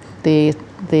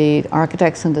 the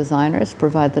architects and designers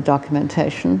provide the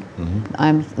documentation.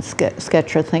 I'm a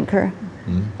sketcher thinker,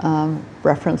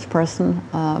 reference person,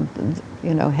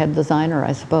 you know, head designer,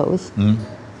 I suppose,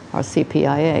 or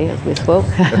CPIA, as we spoke.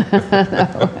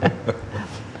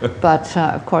 But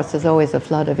of course, there's always a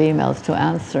flood of emails to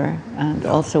answer, and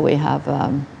also we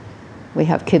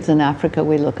have kids in Africa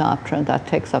we look after, and that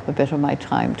takes up a bit of my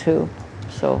time too.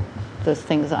 So there's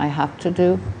things I have to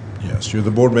do. Yes, you're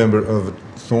the board member of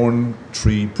Thorn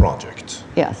Tree Project.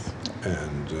 Yes.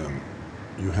 And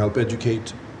you help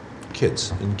educate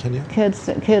kids in Kenya? Kids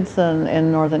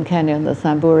in northern Kenya in the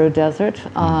Samburu Desert.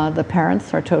 The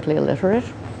parents are totally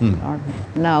illiterate. Are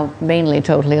now mainly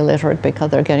totally illiterate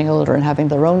because they're getting older and having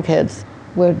their own kids.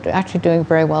 We're actually doing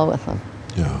very well with them.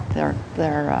 Yeah.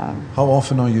 They're How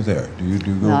often are you there? Do you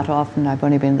go? Not often. I've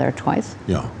only been there twice.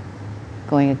 Yeah.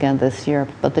 Going again this year,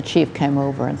 but the chief came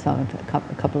over, and so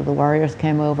a couple of the warriors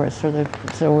came over.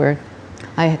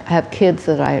 I have kids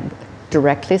that I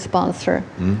directly sponsor,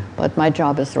 but my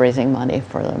job is raising money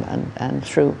for them, and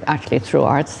through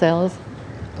art sales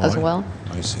as well.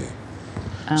 I see.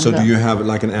 And so do you have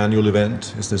like an annual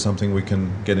event? Is there something we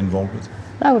can get involved with?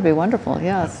 That would be wonderful,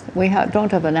 yes. We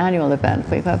don't have an annual event.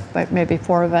 We have maybe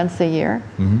 4 events a year.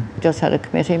 We just had a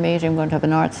committee meeting. We're going to have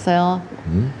an art sale.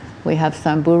 We have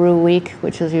Samburu Week,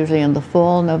 which is usually in the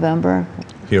fall, November.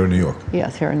 Here in New York?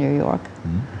 Yes, here in New York.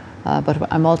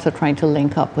 But I'm also trying to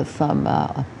link up with some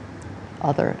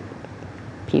other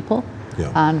people.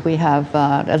 Yeah. And we have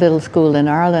a little school in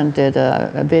Ireland did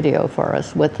a video for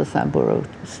us with the Samburu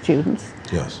students.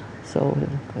 Yes. So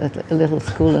a little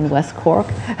school in West Cork.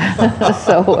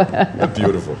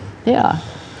 Beautiful. Yeah,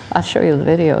 I'll show you the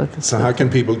video. So how can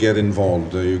people get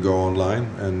involved? You go online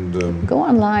and... Go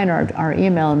online or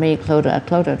email me,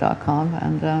 Clodagh@clodagh.com.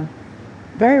 And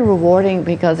very rewarding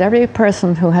because every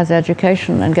person who has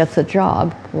education and gets a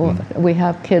job, we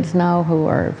have kids now who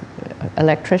are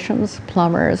electricians,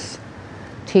 plumbers,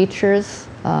 teachers.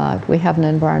 We have an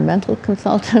environmental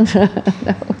consultant. No.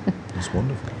 That's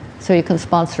wonderful. So you can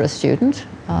sponsor a student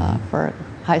for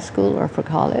high school or for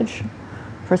college.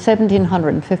 For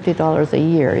 $1,750 a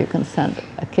year, you can send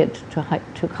a kid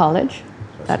to college.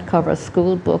 That covers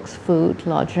school, books, food,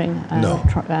 lodging, and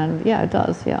yeah, it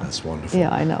does. Yeah. That's wonderful. Yeah,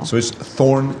 I know. So it's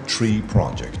Thorn Tree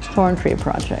Project. Thorn Tree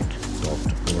Project.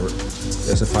 Or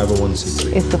there's a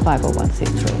 501c3. It's the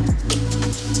 501c3.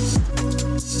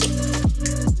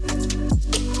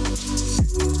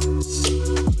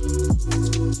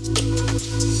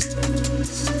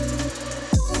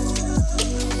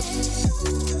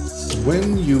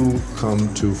 When you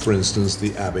come to, for instance,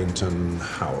 the Abington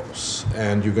House,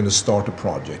 and you're going to start a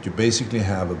project, you basically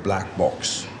have a black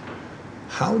box.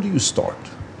 How do you start?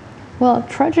 Well,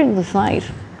 trudging the site,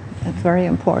 it's very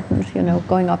important, you know,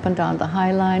 going up and down the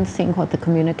High Line, seeing what the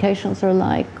communications are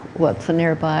like, what's a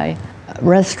nearby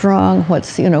restaurant,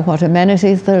 what's, you know, what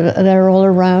amenities there are all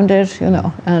around it, you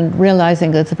know, and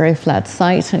realizing that it's a very flat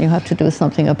site and you have to do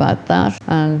something about that,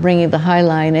 and bringing the High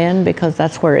Line in because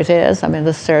that's where it is. I mean,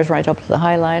 the stairs right up to the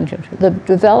High Line. The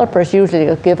developers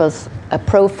usually give us a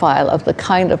profile of the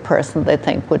kind of person they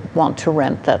think would want to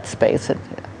rent that space.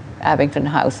 Abington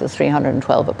House is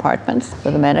 312 apartments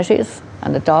with amenities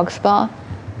and a dog spa,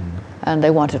 and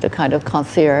they wanted a kind of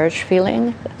concierge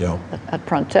feeling at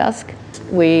front desk.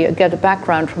 We get a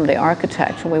background from the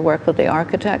architect, and we work with the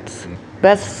architects.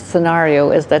 Best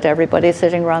scenario is that everybody's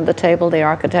sitting around the table, the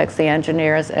architects, the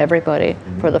engineers, everybody,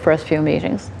 for the first few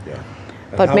meetings. Yeah.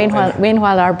 But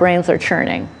meanwhile, our brains are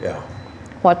churning. Yeah.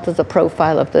 What is the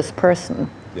profile of this person?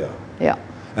 Yeah. Yeah.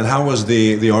 And how was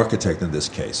the architect in this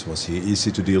case? Was he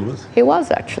easy to deal with? He was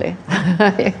actually.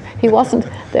 He wasn't.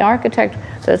 The architect,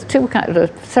 there's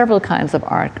several kinds of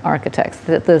architects.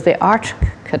 There's the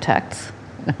architects,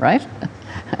 right?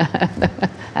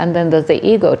 And then there's the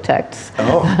egotects.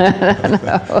 Oh,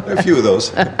 a few of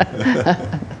those.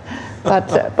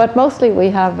 But mostly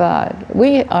we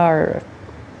are,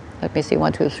 let me see,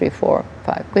 1, 2, 3, 4,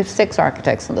 5. We have 6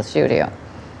 architects in the studio.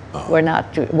 Oh. We're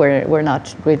not,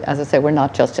 as I say, we're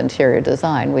not just interior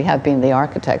design. We have been the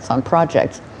architects on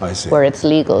projects where it's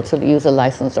legal to use a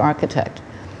licensed architect.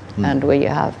 And we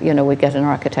have, you know, we get an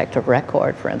architect of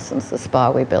record, for instance, the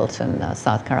spa we built in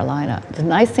South Carolina. The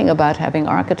nice thing about having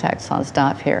architects on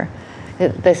staff here,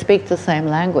 they speak the same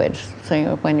language.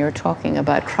 So when you're talking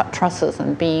about trusses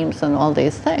and beams and all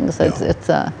these things, it's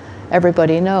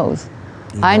everybody knows.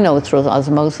 I know through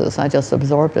osmosis. I just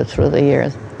absorbed it through the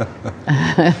years.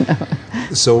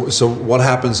 So what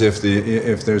happens if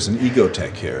there's an ego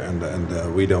tech here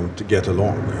and we don't get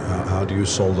along? How do you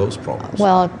solve those problems?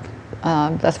 Well,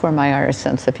 that's where my Irish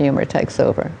sense of humor takes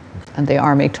over, and the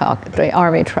army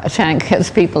tank gets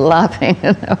people laughing.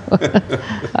 You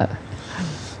know?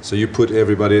 So you put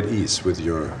everybody at ease with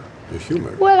your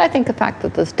humor. Well, I think the fact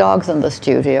that there's dogs in the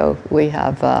studio, we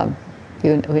have.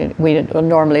 We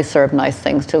normally serve nice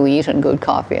things to eat and good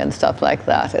coffee and stuff like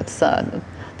that. It's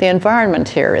the environment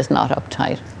here is not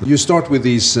uptight. You start with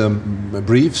these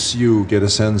briefs. You get a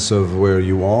sense of where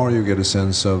you are. You get a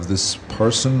sense of this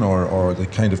person or the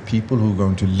kind of people who are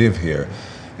going to live here,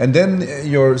 and then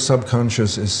your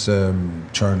subconscious is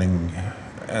churning.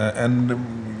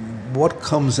 And what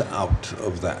comes out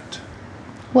of that?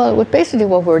 Well, basically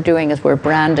what we're doing is we're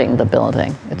branding the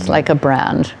building. It's like a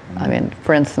brand. I mean,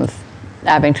 for instance,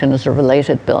 Abington is a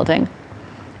Related building.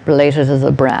 Related is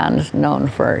a brand known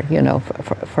for, you know,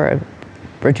 for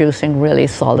producing really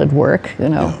solid work, you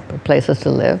know, places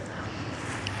to live.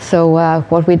 So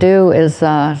what we do is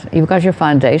you've got your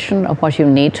foundation of what you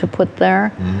need to put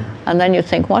there, and then you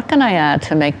think, what can I add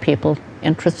to make people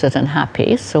interested and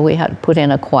happy? So we had put in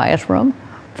a quiet room,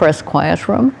 first quiet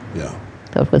room. Yeah.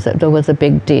 That was a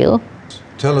big deal.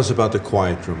 Tell us about the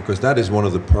quiet room, because that is one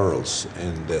of the pearls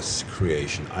in this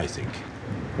creation, I think.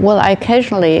 Well, I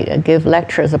occasionally give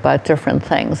lectures about different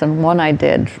things, and one I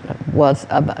did was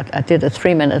I did a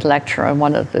 3-minute lecture on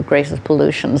one of the greatest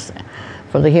pollutions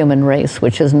for the human race,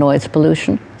 which is noise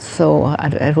pollution. So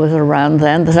it was around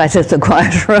then that I did the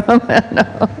quiet room.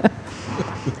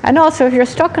 And also, if you're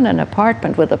stuck in an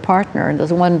apartment with a partner and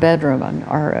there's one bedroom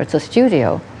or it's a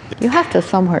studio, you have to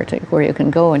somewhere where you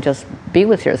can go and just be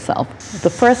with yourself. The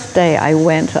first day I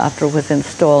went, after it was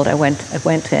installed, I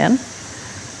went in,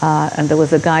 and there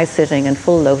was a guy sitting in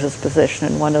full lotus position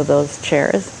in one of those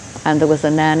chairs, and there was a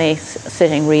nanny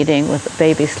sitting reading with a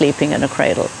baby sleeping in a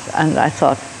cradle. And I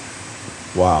thought,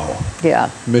 wow. Yeah.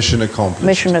 Mission accomplished.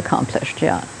 Mission accomplished,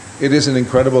 yeah. It is an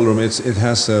incredible room. It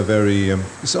has a very,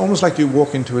 it's almost like you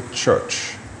walk into a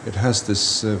church. It has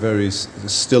this very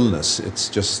stillness. It's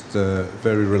just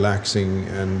very relaxing,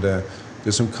 and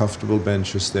There's some comfortable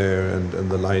benches there, and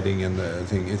the lighting and the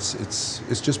thing.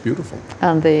 It's just beautiful.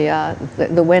 And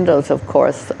the windows, of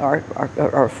course,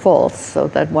 are false. So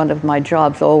that one of my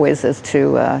jobs always is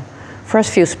to.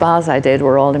 First few spas I did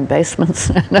were all in basements.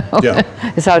 Yeah.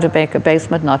 It's how to make a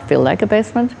basement not feel like a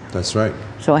basement. That's right.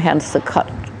 So hence the cut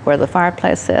where the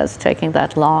fireplace is, taking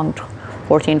that long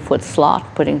 14-foot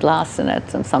slot, putting glass in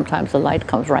it, and sometimes the light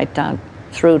comes right down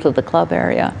through to the club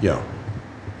area. Yeah.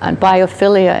 And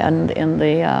biophilia in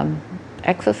the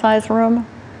exercise room,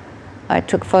 I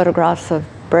took photographs of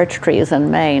birch trees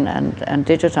in Maine and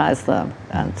digitized them,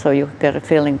 and so you get a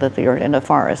feeling that you're in a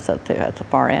forest at the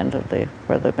far end of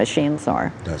where the machines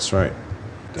are. That's right.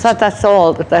 So that's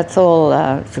all.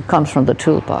 It comes from the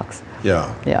toolbox.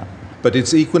 Yeah. Yeah. But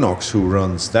it's Equinox who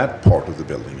runs that part of the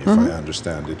building, if I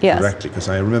understand it correctly. Because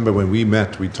I remember when we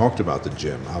met, we talked about the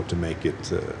gym, how to make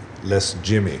it less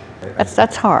gymmy.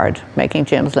 That's hard, making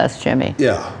gyms less gymmy.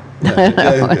 Yeah.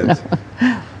 Yeah.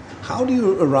 How do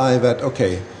you arrive at,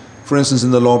 okay, for instance,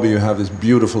 in the lobby you have this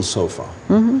beautiful sofa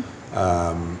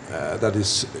that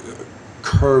is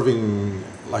curving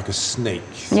like a snake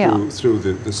through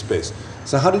the space.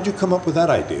 So how did you come up with that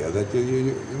idea? That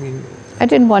I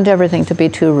didn't want everything to be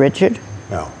too rigid.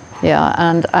 Yeah. Yeah,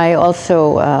 and I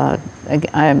also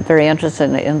I'm very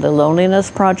interested in the loneliness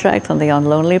project and the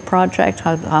Unlonely project.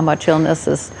 How much illness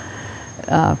is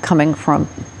coming from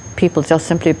people just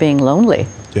simply being lonely.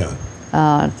 Yeah.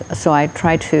 So I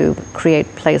try to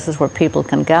create places where people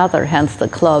can gather. Hence the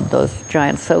club, those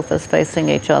giant sofas facing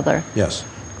each other. Yes.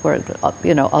 Where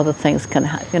other things can,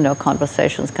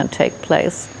 conversations can take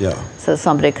place. Yeah. So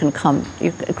somebody can come.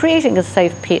 Creating a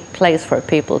safe place where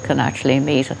people can actually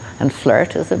meet and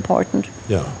flirt is important.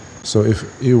 Yeah. So if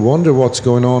you wonder what's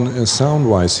going on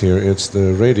sound-wise here, it's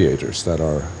the radiators that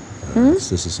are.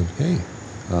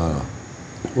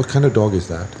 What kind of dog is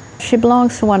that? She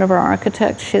belongs to one of our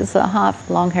architects. She's a half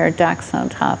long-haired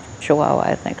Dachshund, half Chihuahua,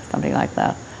 I think, something like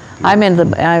that. I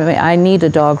need a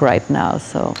dog right now,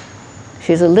 so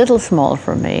she's a little small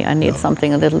for me. I need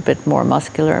something a little bit more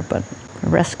muscular, but a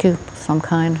rescue of some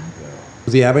kind.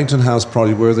 The Abington House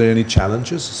project, were there any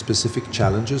challenges, specific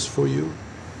challenges for you?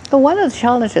 Well, one of the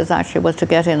challenges actually was to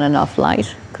get in enough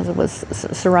light because it was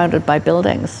surrounded by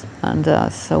buildings. And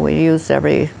so we used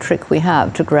every trick we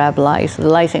have to grab light. The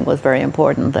lighting was very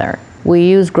important there. We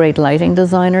use great lighting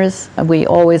designers, and we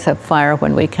always have fire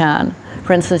when we can.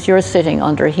 For instance, you're sitting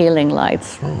under healing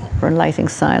lights for a lighting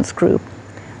science group.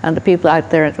 And the people out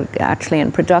there actually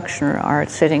in production are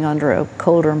sitting under a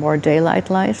colder, more daylight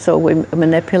light. So we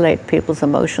manipulate people's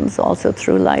emotions also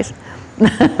through light.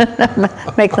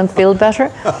 Make them feel better.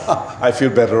 I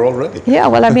feel better already. Yeah,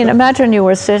 well, imagine you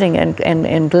were sitting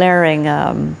in glaring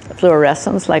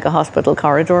fluorescence like a hospital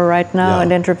corridor right now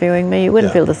and interviewing me. You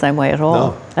wouldn't feel the same way at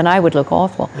all. No. And I would look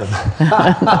awful.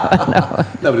 No,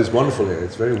 but it's wonderful here.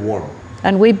 It's very warm.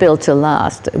 And we built to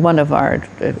last. One of our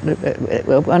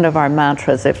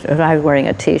mantras, if I was wearing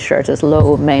a T-shirt, is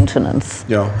low maintenance.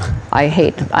 Yeah. I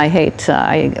hate.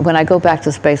 When I go back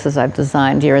to spaces I've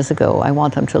designed years ago, I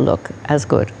want them to look as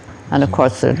good. And of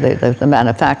course, the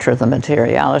manufacturer, the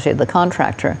materiality, the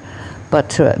contractor.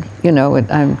 But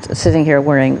I'm sitting here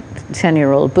wearing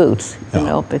 10-year-old boots,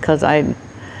 because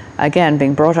again,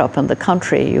 being brought up in the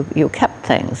country, you kept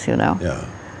things, Yeah.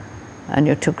 And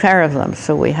you took care of them.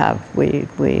 So we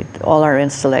all our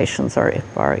installations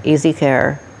are easy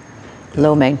care,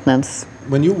 low maintenance.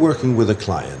 When you're working with a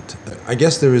client, I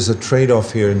guess there is a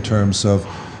trade-off here in terms of,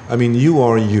 you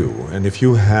are you, and if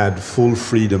you had full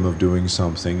freedom of doing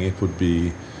something, it would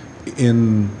be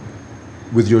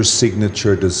with your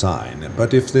signature design.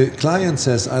 But if the client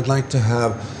says, I'd like to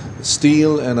have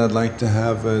steel and I'd like to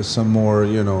have some more,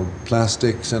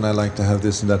 plastics, and I'd like to have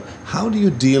this and that, how do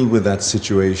you deal with that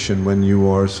situation when you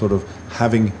are sort of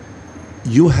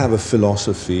you have a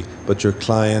philosophy, but your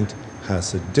client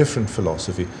has a different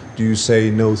philosophy? Do you say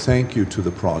no thank you to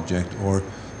the project, or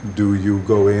do you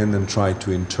go in and try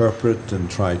to interpret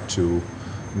and try to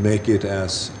make it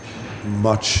as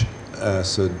much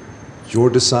as your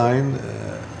design?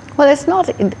 Well, it's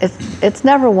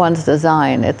never one's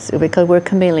design. It's because we're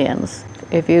chameleons.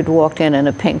 If you'd walked in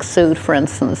a pink suit, for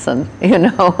instance, and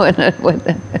in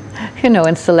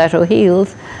stiletto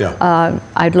heels,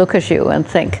 I'd look at you and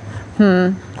think,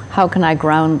 how can I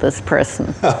ground this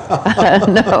person?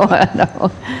 No.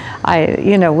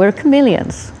 We're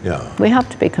chameleons. Yeah. We have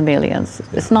to be chameleons.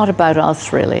 Yeah. It's not about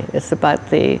us, really. It's about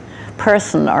the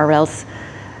person, or else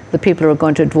the people who are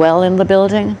going to dwell in the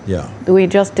building. Yeah. We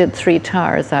just did 3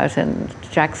 towers out in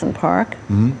Jackson Park.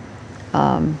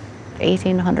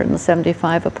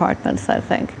 1,875 apartments, I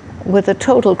think, with a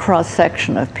total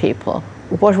cross-section of people.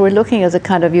 what we're looking at is a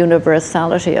kind of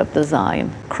universality of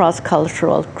design,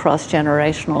 cross-cultural,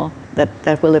 cross-generational,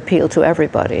 that will appeal to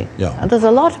everybody. Yeah. And there's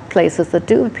a lot of places that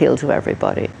do appeal to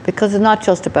everybody, because it's not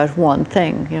just about one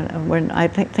thing. You know, I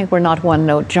think we're not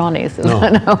one-note Johnnies. No.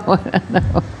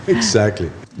 No. Exactly.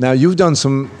 Now, you've done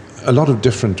a lot of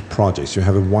different projects. You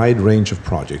have a wide range of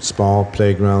projects: spa,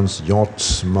 playgrounds,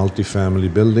 yachts,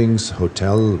 multifamily buildings,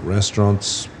 hotel,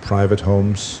 restaurants, private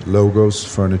homes, logos,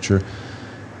 furniture.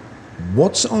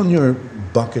 What's on your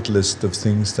bucket list of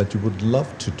things that you would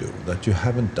love to do that you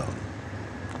haven't done?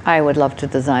 I would love to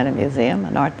design a museum,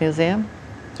 an art museum.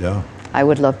 Yeah. I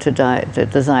would love to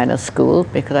design a school,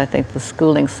 because I think the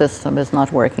schooling system is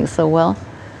not working so well.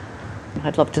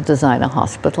 I'd love to design a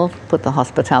hospital, put the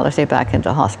hospitality back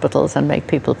into hospitals and make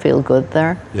people feel good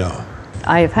there. Yeah.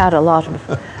 I've had a lot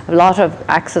of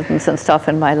accidents and stuff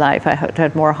in my life. I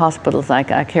had more hospitals than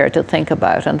I care to think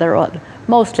about, and they're all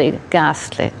mostly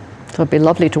ghastly. So it'd be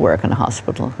lovely to work in a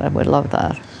hospital. I would love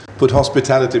that. Put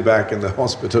hospitality back in the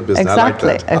hospital business. Exactly,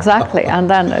 I like that. exactly. And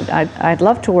then I'd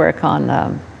love to work on,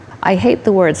 I hate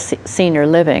the word senior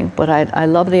living, but I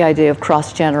love the idea of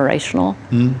cross-generational,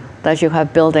 that you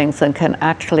have buildings that can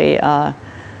actually,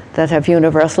 that have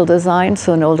universal design,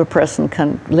 so an older person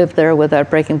can live there without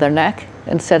breaking their neck,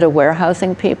 instead of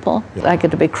warehousing people. Yeah. Like it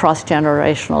to be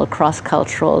cross-generational,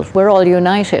 cross-cultural. We're all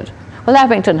united. Well,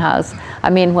 Abington House, I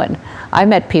mean, when I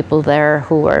met people there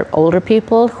who were older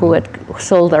people who had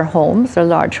sold their homes, their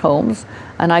large homes,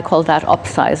 and I called that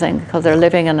upsizing, because they're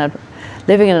living in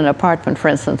an apartment, for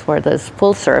instance, where there's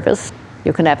full service.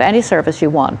 You can have any service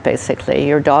you want, basically.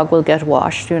 Your dog will get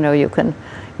washed, you know, you can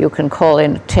call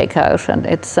in takeout, and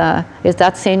is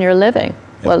that senior living?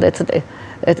 Yeah. Well,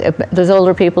 there's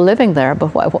older people living there, but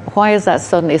why is that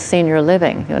suddenly senior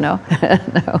living, you know?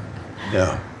 No.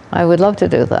 Yeah. I would love to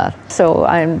do that. So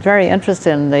I'm very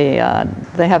interested in they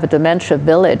have a dementia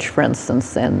village, for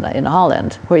instance, in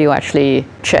Holland, where you actually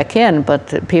check in,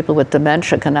 but people with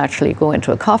dementia can actually go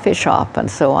into a coffee shop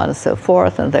and so on and so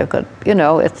forth, and they've got, you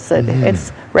know,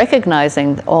 it's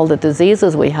recognizing all the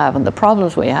diseases we have and the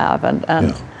problems we have,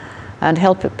 and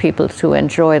help people to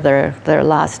enjoy their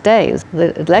last days.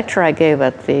 The lecture I gave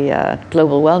at the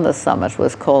Global Wellness Summit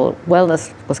was called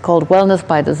Wellness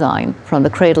by Design, From the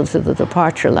Cradle to the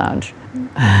Departure Lounge.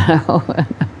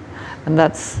 And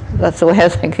that's the way I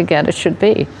think, again, it should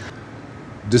be.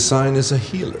 Design is a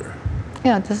healer.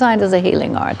 Yeah, design is a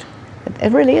healing art.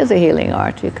 It really is a healing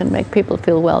art. You can make people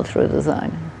feel well through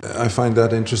design. I find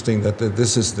that interesting, that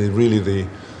this is really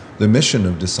the mission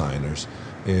of designers.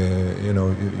 You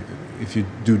know, if you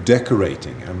do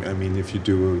decorating, I mean, if you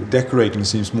do decorating,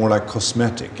 seems more like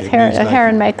cosmetic. Hair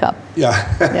and makeup. Yeah.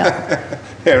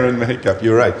 Hair and makeup.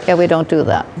 You're right. Yeah, we don't do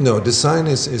that. No, design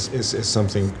is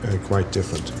something quite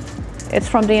different. It's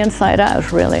from the inside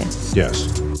out, really. Yes.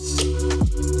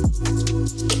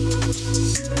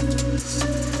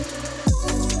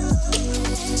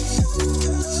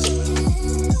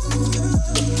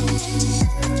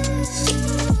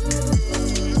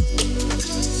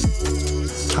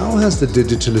 How has the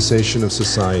digitalization of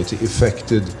society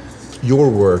affected your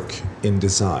work in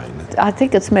design? I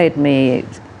think it's made me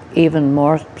even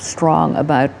more strong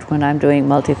about, when I'm doing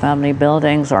multifamily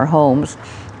buildings or homes,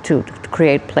 to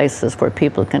create places where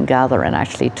people can gather and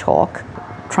actually talk.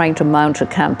 Trying to mount a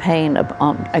campaign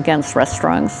against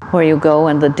restaurants, where you go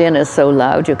and the din is so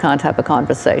loud you can't have a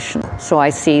conversation. So I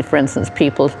see, for instance,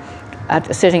 people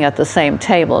sitting at the same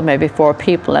table, maybe 4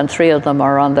 people, and 3 of them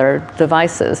are on their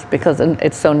devices because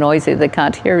it's so noisy they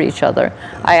can't hear each other.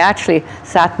 I actually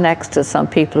sat next to some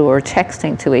people who were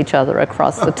texting to each other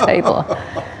across the table.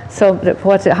 So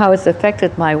how it's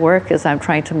affected my work is I'm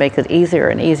trying to make it easier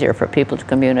and easier for people to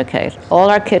communicate. All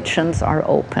our kitchens are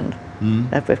open,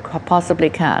 if we possibly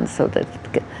can, so that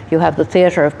you have the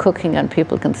theater of cooking and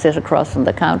people can sit across from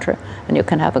the counter and you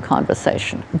can have a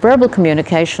conversation. Verbal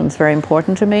communication is very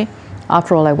important to me.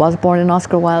 After all, I was born in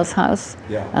Oscar Wilde's house,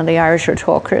 and the Irish are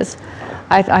talkers.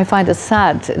 I find it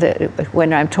sad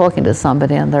when I'm talking to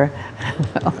somebody and they're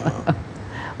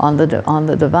on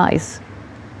the device,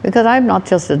 because I'm not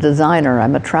just a designer,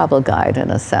 I'm a travel guide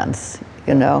in a sense,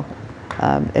 you know.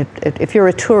 If you're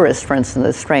a tourist, for instance, in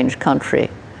a strange country,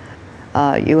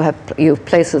 you have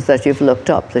places that you've looked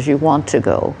up that you want to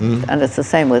go, and it's the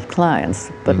same with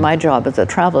clients. But my job as a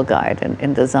travel guide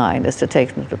in design is to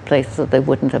take them to places that they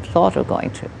wouldn't have thought of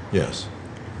going to. Yes.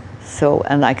 So,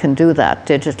 and I can do that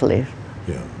digitally,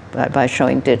 by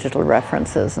showing digital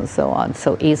references and so on,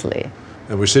 so easily.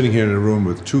 And we're sitting here in a room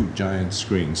with 2 giant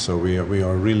screens, so we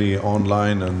are really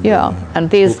online and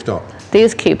and hooked up.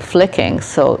 These keep flicking,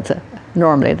 so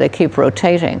normally they keep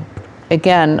rotating.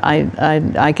 again,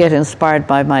 I get inspired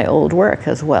by my old work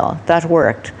as well. That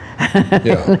worked.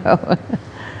 Yeah.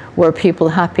 Were people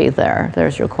happy there?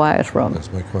 There's your quiet room.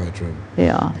 That's my quiet room.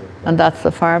 Yeah, and that's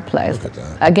the fireplace. Look at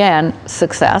that. Again,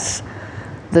 success.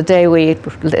 The day we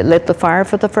lit the fire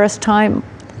for the first time,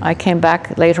 I came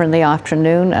back later in the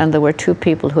afternoon, and there were 2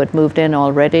 people who had moved in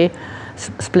already,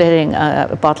 splitting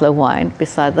a bottle of wine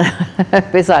beside the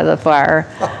beside the fire.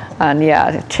 And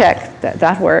yeah, check,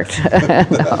 that worked.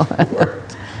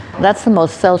 Worked. That's the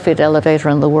most selfied elevator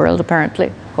in the world,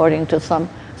 apparently, according to some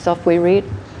stuff we read.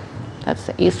 That's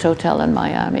the East Hotel in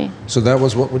Miami. So that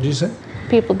was, what would you say?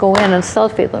 People go in and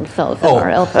selfie themselves in our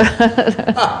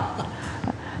elevator.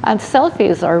 And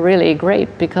selfies are really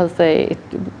great because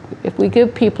if we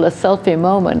give people a selfie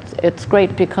moment, it's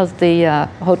great because the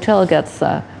hotel gets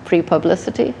free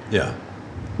publicity. Yeah.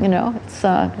 You know, it's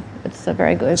a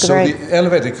very good. So the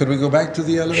elevator, could we go back to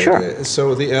the elevator? Sure.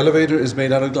 So the elevator is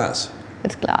made out of glass?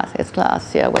 It's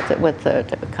glass, yeah, with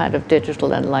the kind of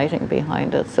digital and lighting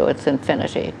behind it, so it's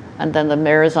infinity. And then the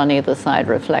mirrors on either side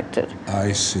reflect it.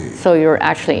 I see. So you're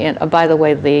actually in, by the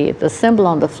way, the symbol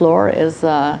on the floor is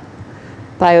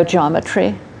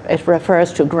biogeometry. It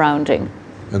refers to grounding.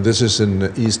 And this is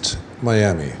in East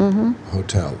Miami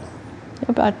Hotel.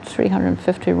 About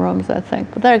 350 rooms, I think.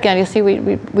 But there again, you see,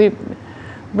 we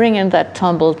bring in that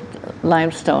tumbled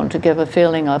limestone to give a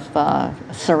feeling of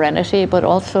serenity, but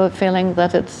also a feeling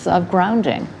that it's of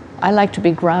grounding. I like to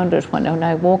be grounded when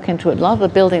I walk into it. A lot of the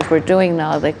buildings we're doing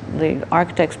now, the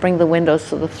architects bring the windows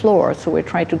to the floor, so we're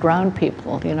trying to ground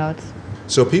people, you know.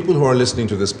 So people who are listening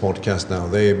to this podcast now,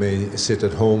 they may sit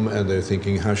at home and they're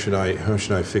thinking, how should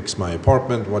I fix my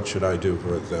apartment? What should I do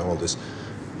with all this?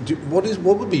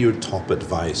 What would be your top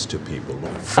advice to people?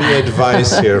 Free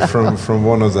advice here from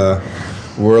one of the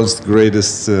world's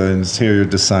greatest interior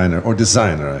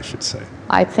designer I should say.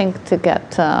 I think to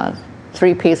get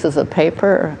 3 pieces of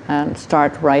paper and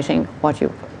start writing what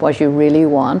you really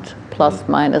want, plus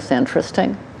minus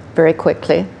interesting, very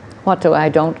quickly. What do I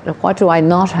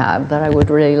not have that I would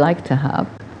really like to have?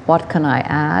 What can I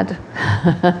add?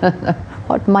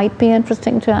 What might be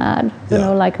interesting to add? You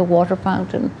know, like a water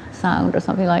fountain sound or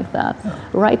something like that. Yeah.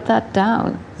 Write that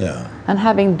down. Yeah. And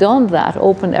having done that,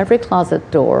 open every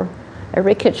closet door,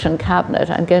 every kitchen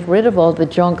cabinet, and get rid of all the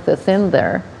junk that's in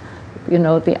there. You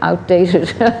know, the outdated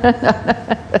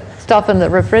stuff in the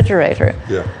refrigerator.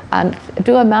 Yeah. And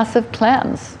do a massive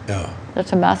cleanse. Yeah.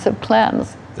 That's a massive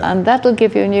cleanse. Yeah. And that'll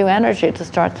give you new energy to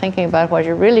start thinking about what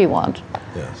you really want.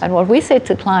 Yes. And what we say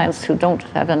to clients who don't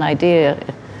have an idea,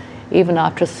 even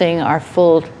after seeing our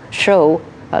full show,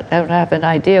 don't have an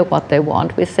idea what they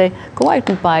want, we say, go out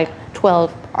and buy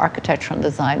 12 architecture and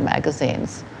design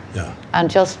magazines. Yeah. And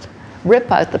just rip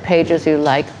out the pages you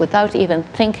like without even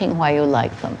thinking why you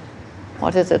like them.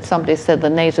 What is it? Somebody said the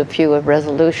native view of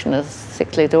resolution is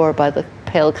sickly door by the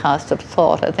pale cast of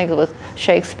thought. I think it was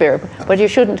Shakespeare. But you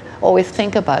shouldn't always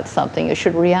think about something. You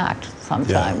should react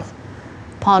sometimes. Yeah.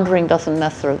 Pondering doesn't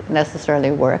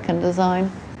necessarily work in design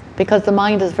because the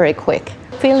mind is very quick.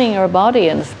 Feeling your body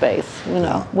in space, you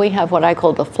know. We have what I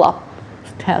call the flop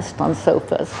test on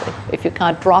sofas. If you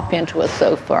can't drop into a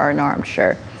sofa or an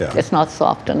armchair, it's not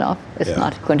soft enough. It's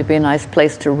not going to be a nice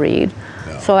place to read.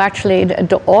 Yeah. So actually,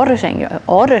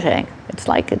 auditing, it's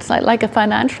like a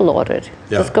financial audit.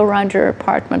 Yeah. Just go around your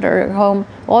apartment or your home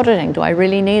auditing. Do I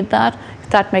really need that? Is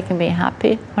that making me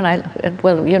happy?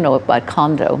 Well, you know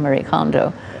about Marie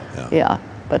Kondo. Yeah.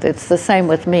 But it's the same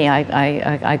with me.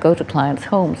 I go to clients'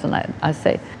 homes and I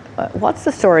say, what's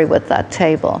the story with that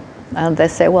table? And they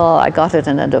say, well, I got it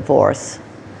in a divorce.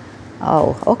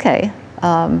 Oh, okay.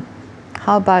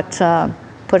 How about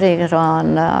putting it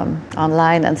on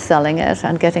online and selling it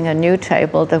and getting a new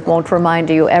table that won't remind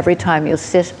you every time you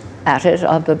sit at it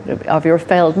of your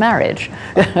failed marriage?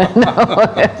 No,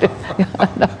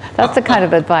 that's the kind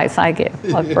of advice I give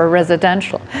for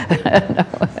residential.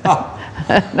 No.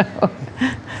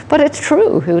 But it's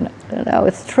true.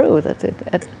 It's true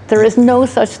that there is no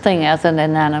such thing as an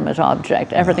inanimate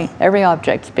object. Every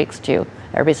object speaks to you.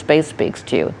 Every space speaks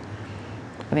to you.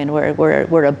 I mean,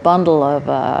 we're a bundle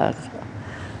of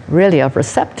really of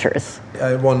receptors.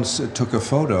 I once took a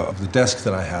photo of the desk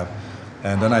that I have,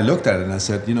 and then I looked at it and I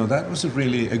said, you know, that was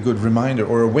really a good reminder,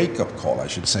 or a wake-up call, I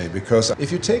should say, because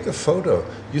if you take a photo,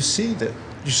 you see the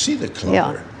clutter.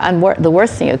 Yeah, and the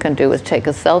worst thing you can do is take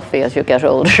a selfie as you get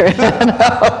older.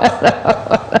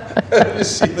 You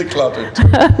see the clutter too.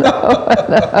 No.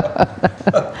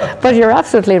 But you're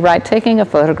absolutely right. Taking a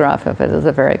photograph of it is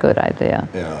a very good idea.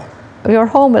 Yeah. Your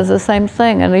home is the same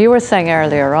thing, and you were saying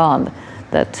earlier on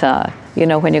that you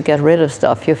know, when you get rid of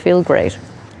stuff, you feel great.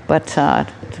 But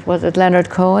was it Leonard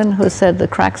Cohen who said the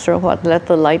cracks are what let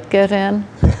the light get in?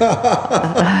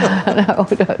 No,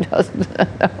 it doesn't.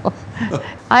 No.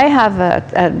 I have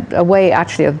a way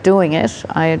actually of doing it.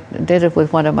 I did it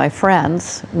with one of my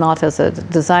friends, not as a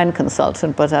design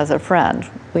consultant, but as a friend.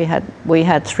 We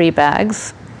had 3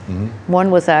 bags. Mm-hmm.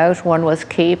 One was out, one was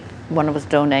keep, one was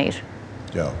donate.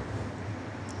 Yeah.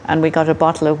 And we got a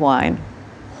bottle of wine.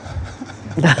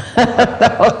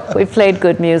 We played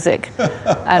good music,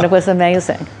 and it was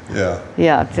amazing. Yeah.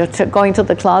 Yeah, just going to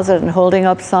the closet and holding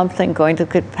up something, going to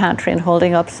the pantry and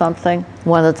holding up something.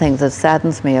 One of the things that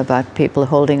saddens me about people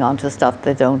holding on to stuff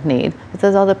they don't need is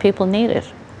that other people need it.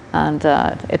 And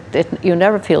you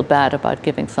never feel bad about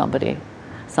giving somebody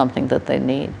something that they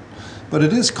need. But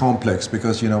it is complex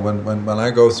because, you know, when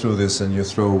I go through this and you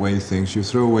throw away things, you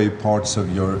throw away parts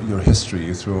of your history,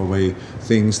 you throw away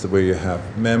things where you have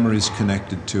memories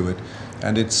connected to it.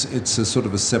 And it's a sort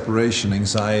of a separation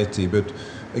anxiety. But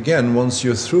again, once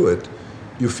you're through it,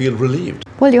 you feel relieved.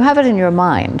 Well, you have it in your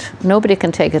mind. Nobody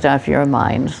can take it out of your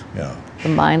mind. Yeah. The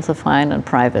mind's a fine and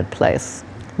private place.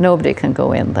 Nobody can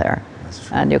go in there. That's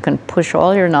true. And you can push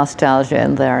all your nostalgia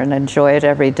in there and enjoy it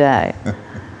every day.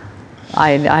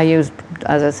 I use,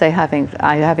 as I say,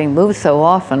 having moved so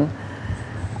often,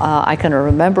 I can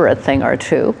remember a thing or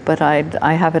two, but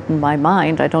I have it in my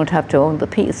mind. I don't have to own the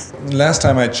piece. Last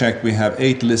time I checked, we have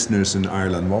 8 listeners in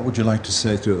Ireland. What would you like to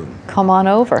say to them? Come on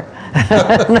over.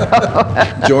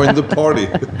 Join the party.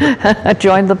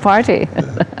 Join the party.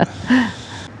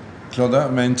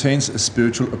 Claude maintains a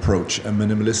spiritual approach, a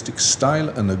minimalistic style,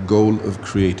 and a goal of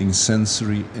creating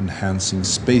sensory-enhancing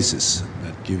spaces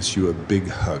that gives you a big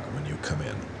hug when you come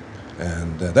in.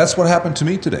 And that's what happened to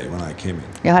me today when I came in.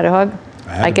 You had a hug?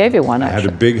 I gave you one, actually. I had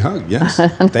a big hug, yes.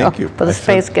 Thank you. But the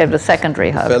space gave the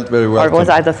secondary hug. Felt very welcome. Or was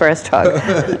I the first hug?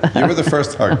 You were the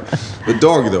first hug. The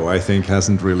dog, though, I think,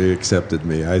 hasn't really accepted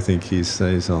me. I think he's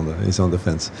on the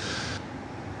fence.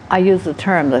 I use the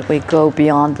term that we go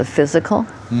beyond the physical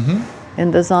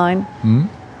in design. Mm-hmm.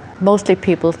 Mostly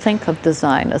people think of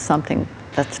design as something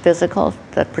that's physical,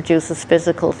 that produces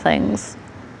physical things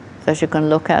that you can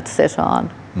look at, sit on,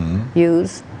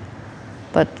 use.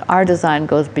 But our design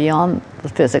goes beyond the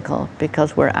physical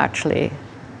because we're actually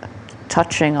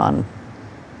touching on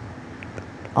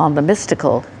the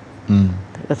mystical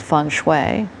with feng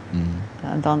shui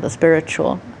and on the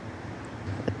spiritual.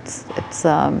 It's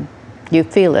you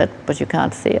feel it, but you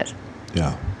can't see it.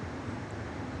 Yeah.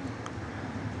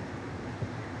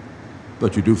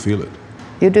 But you do feel it.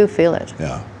 You do feel it.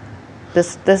 Yeah.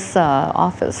 This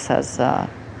office has.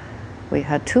 We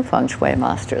had 2 feng shui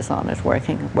masters on it,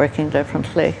 working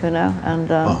differently, you know, and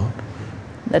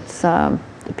it's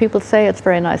people say it's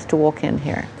very nice to walk in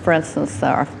here. For instance,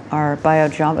 our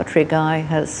biogeometry guy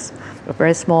has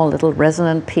very small little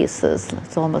resonant pieces.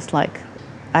 It's almost like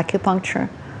acupuncture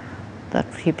that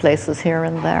he places here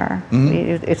and there.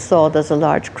 You saw there's a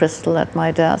large crystal at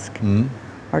my desk,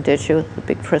 or did you? The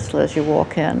big crystal as you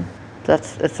walk in.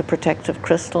 It's a protective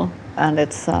crystal. And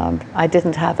it's I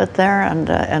didn't have it there, and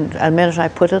the minute I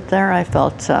put it there, I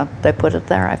felt they put it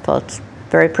there. I felt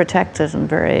very protected and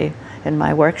very in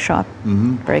my workshop,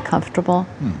 very comfortable.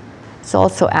 It's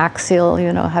also axial,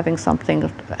 you know, having something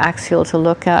axial to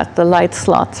look at. The light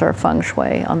slots are feng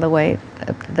shui on the way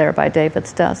there by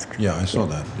David's desk. Yeah, I saw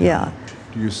that. Yeah.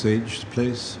 Do you sage the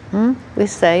place? We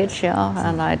sage, yeah,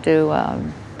 and I do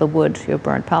the wood. You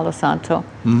burn Palo Santo.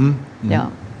 Yeah,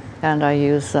 and I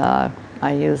use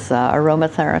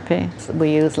aromatherapy. We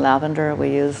use lavender, we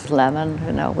use lemon,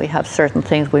 you know, we have certain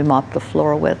things we mop the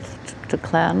floor with to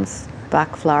cleanse.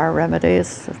 Bach flower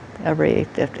remedies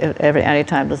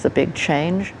anytime there's a big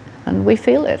change, and we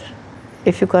feel it.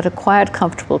 If you've got a quiet,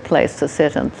 comfortable place to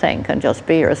sit and think and just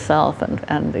be yourself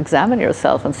and examine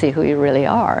yourself and see who you really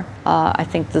are, I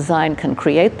think design can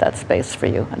create that space for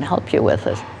you and help you with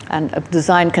it. And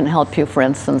design can help you, for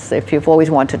instance, if you've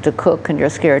always wanted to cook and you're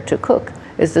scared to cook,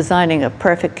 is designing a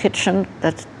perfect kitchen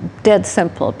that's dead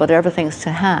simple, but everything's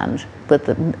to hand with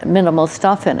the minimal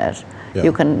stuff in it. Yeah.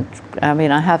 You can,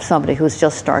 I have somebody who's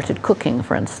just started cooking,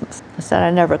 for instance. I said, I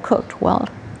never cooked. Well,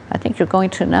 I think you're going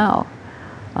to now.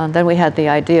 And then we had the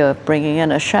idea of bringing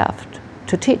in a chef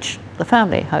to teach the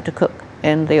family how to cook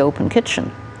in the open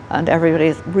kitchen. And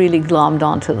everybody's really glommed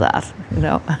onto that, you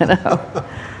know.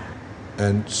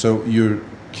 And so your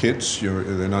kids,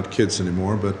 they're not kids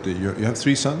anymore, but you have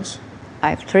 3 sons? I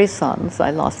have 3 sons.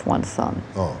 I lost 1 son.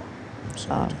 Oh, I'm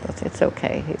sorry. But it's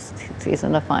okay. He's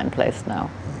in a fine place now.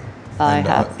 I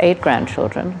have 8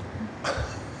 grandchildren.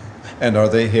 And are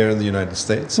they here in the United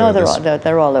States? No,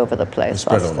 they're all over the place.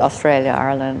 Australia,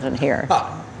 Ireland, and here.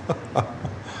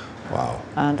 Wow.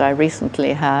 And I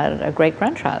recently had a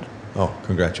great-grandchild. Oh,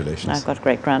 congratulations. I've got a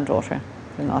great-granddaughter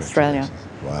in Australia.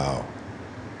 Wow.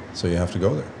 So you have to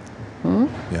go there.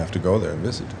 You have to go there and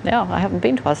visit. Yeah, I haven't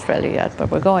been to Australia yet, but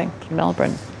we're going to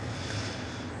Melbourne.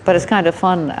 But it's kind of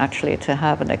fun, actually, to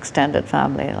have an extended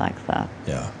family like that.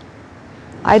 Yeah.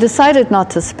 I decided not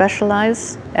to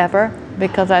specialize ever,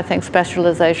 because I think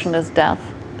specialization is death.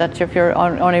 That if you're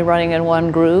only running in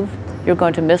one groove, you're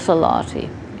going to miss a lot.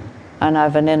 And I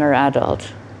have an inner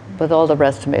adult, but all the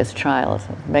rest of me is child.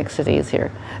 It makes it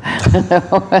easier.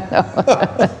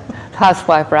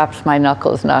 Housewife raps my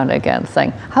knuckles now and again,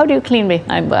 saying, "How do you clean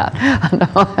behind that?"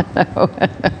 No.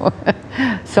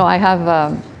 So I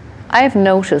have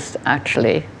noticed,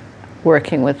 actually,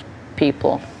 working with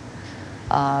people,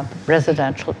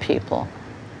 residential people,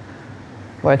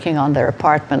 working on their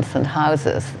apartments and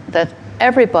houses, that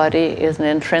everybody is an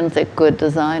intrinsic good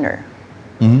designer,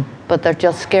 but they're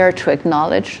just scared to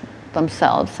acknowledge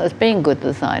themselves as being good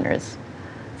designers.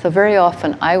 So very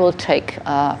often I will take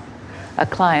a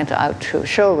client out to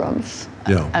showrooms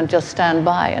and just stand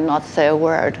by and not say a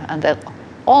word, and they'll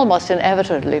almost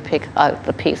inevitably pick out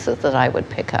the pieces that I would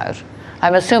pick out.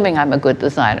 I'm assuming I'm a good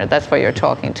designer, that's why you're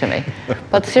talking to me.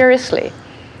 But seriously,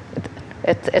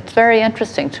 it's very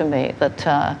interesting to me that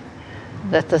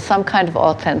there's some kind of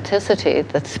authenticity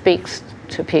that speaks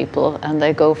to people and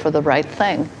they go for the right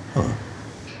thing.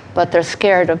 But they're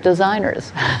scared of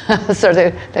designers. So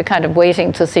they're kind of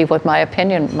waiting to see what my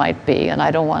opinion might be, and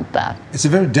I don't want that. It's a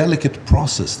very delicate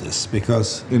process, this,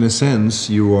 because in a sense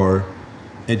you are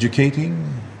educating,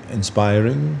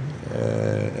 inspiring,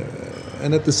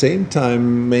 and at the same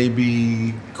time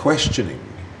maybe questioning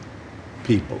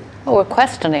people. Well, we're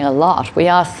questioning a lot. We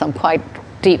ask some quite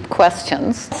deep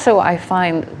questions. So I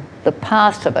find the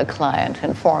past of a client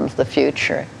informs the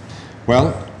future.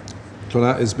 Well,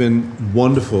 Claudia, it's been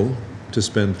wonderful to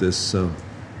spend this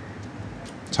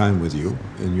time with you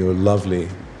in your lovely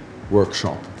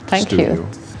workshop studio. Thank you.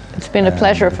 It's been a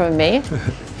pleasure for me.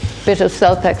 Bit of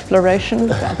self-exploration,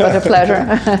 but a pleasure.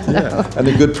 Yeah. And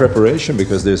a good preparation,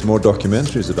 because there's more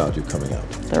documentaries about you coming out.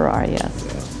 There are, yes.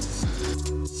 Yeah.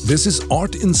 This is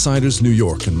Art Insiders New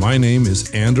York, and my name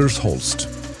is Anders Holst.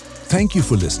 Thank you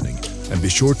for listening. And be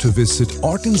sure to visit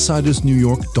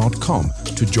artinsidersnewyork.com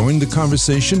to join the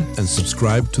conversation and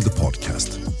subscribe to the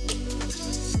podcast.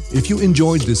 If you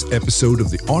enjoyed this episode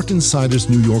of the Art Insiders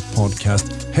New York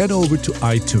podcast, head over to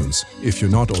iTunes, if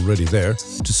you're not already there,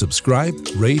 to subscribe,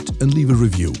 rate, and leave a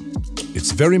review.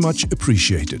 It's very much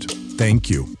appreciated. Thank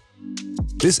you.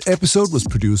 This episode was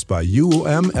produced by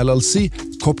UOM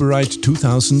LLC, copyright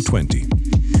 2020.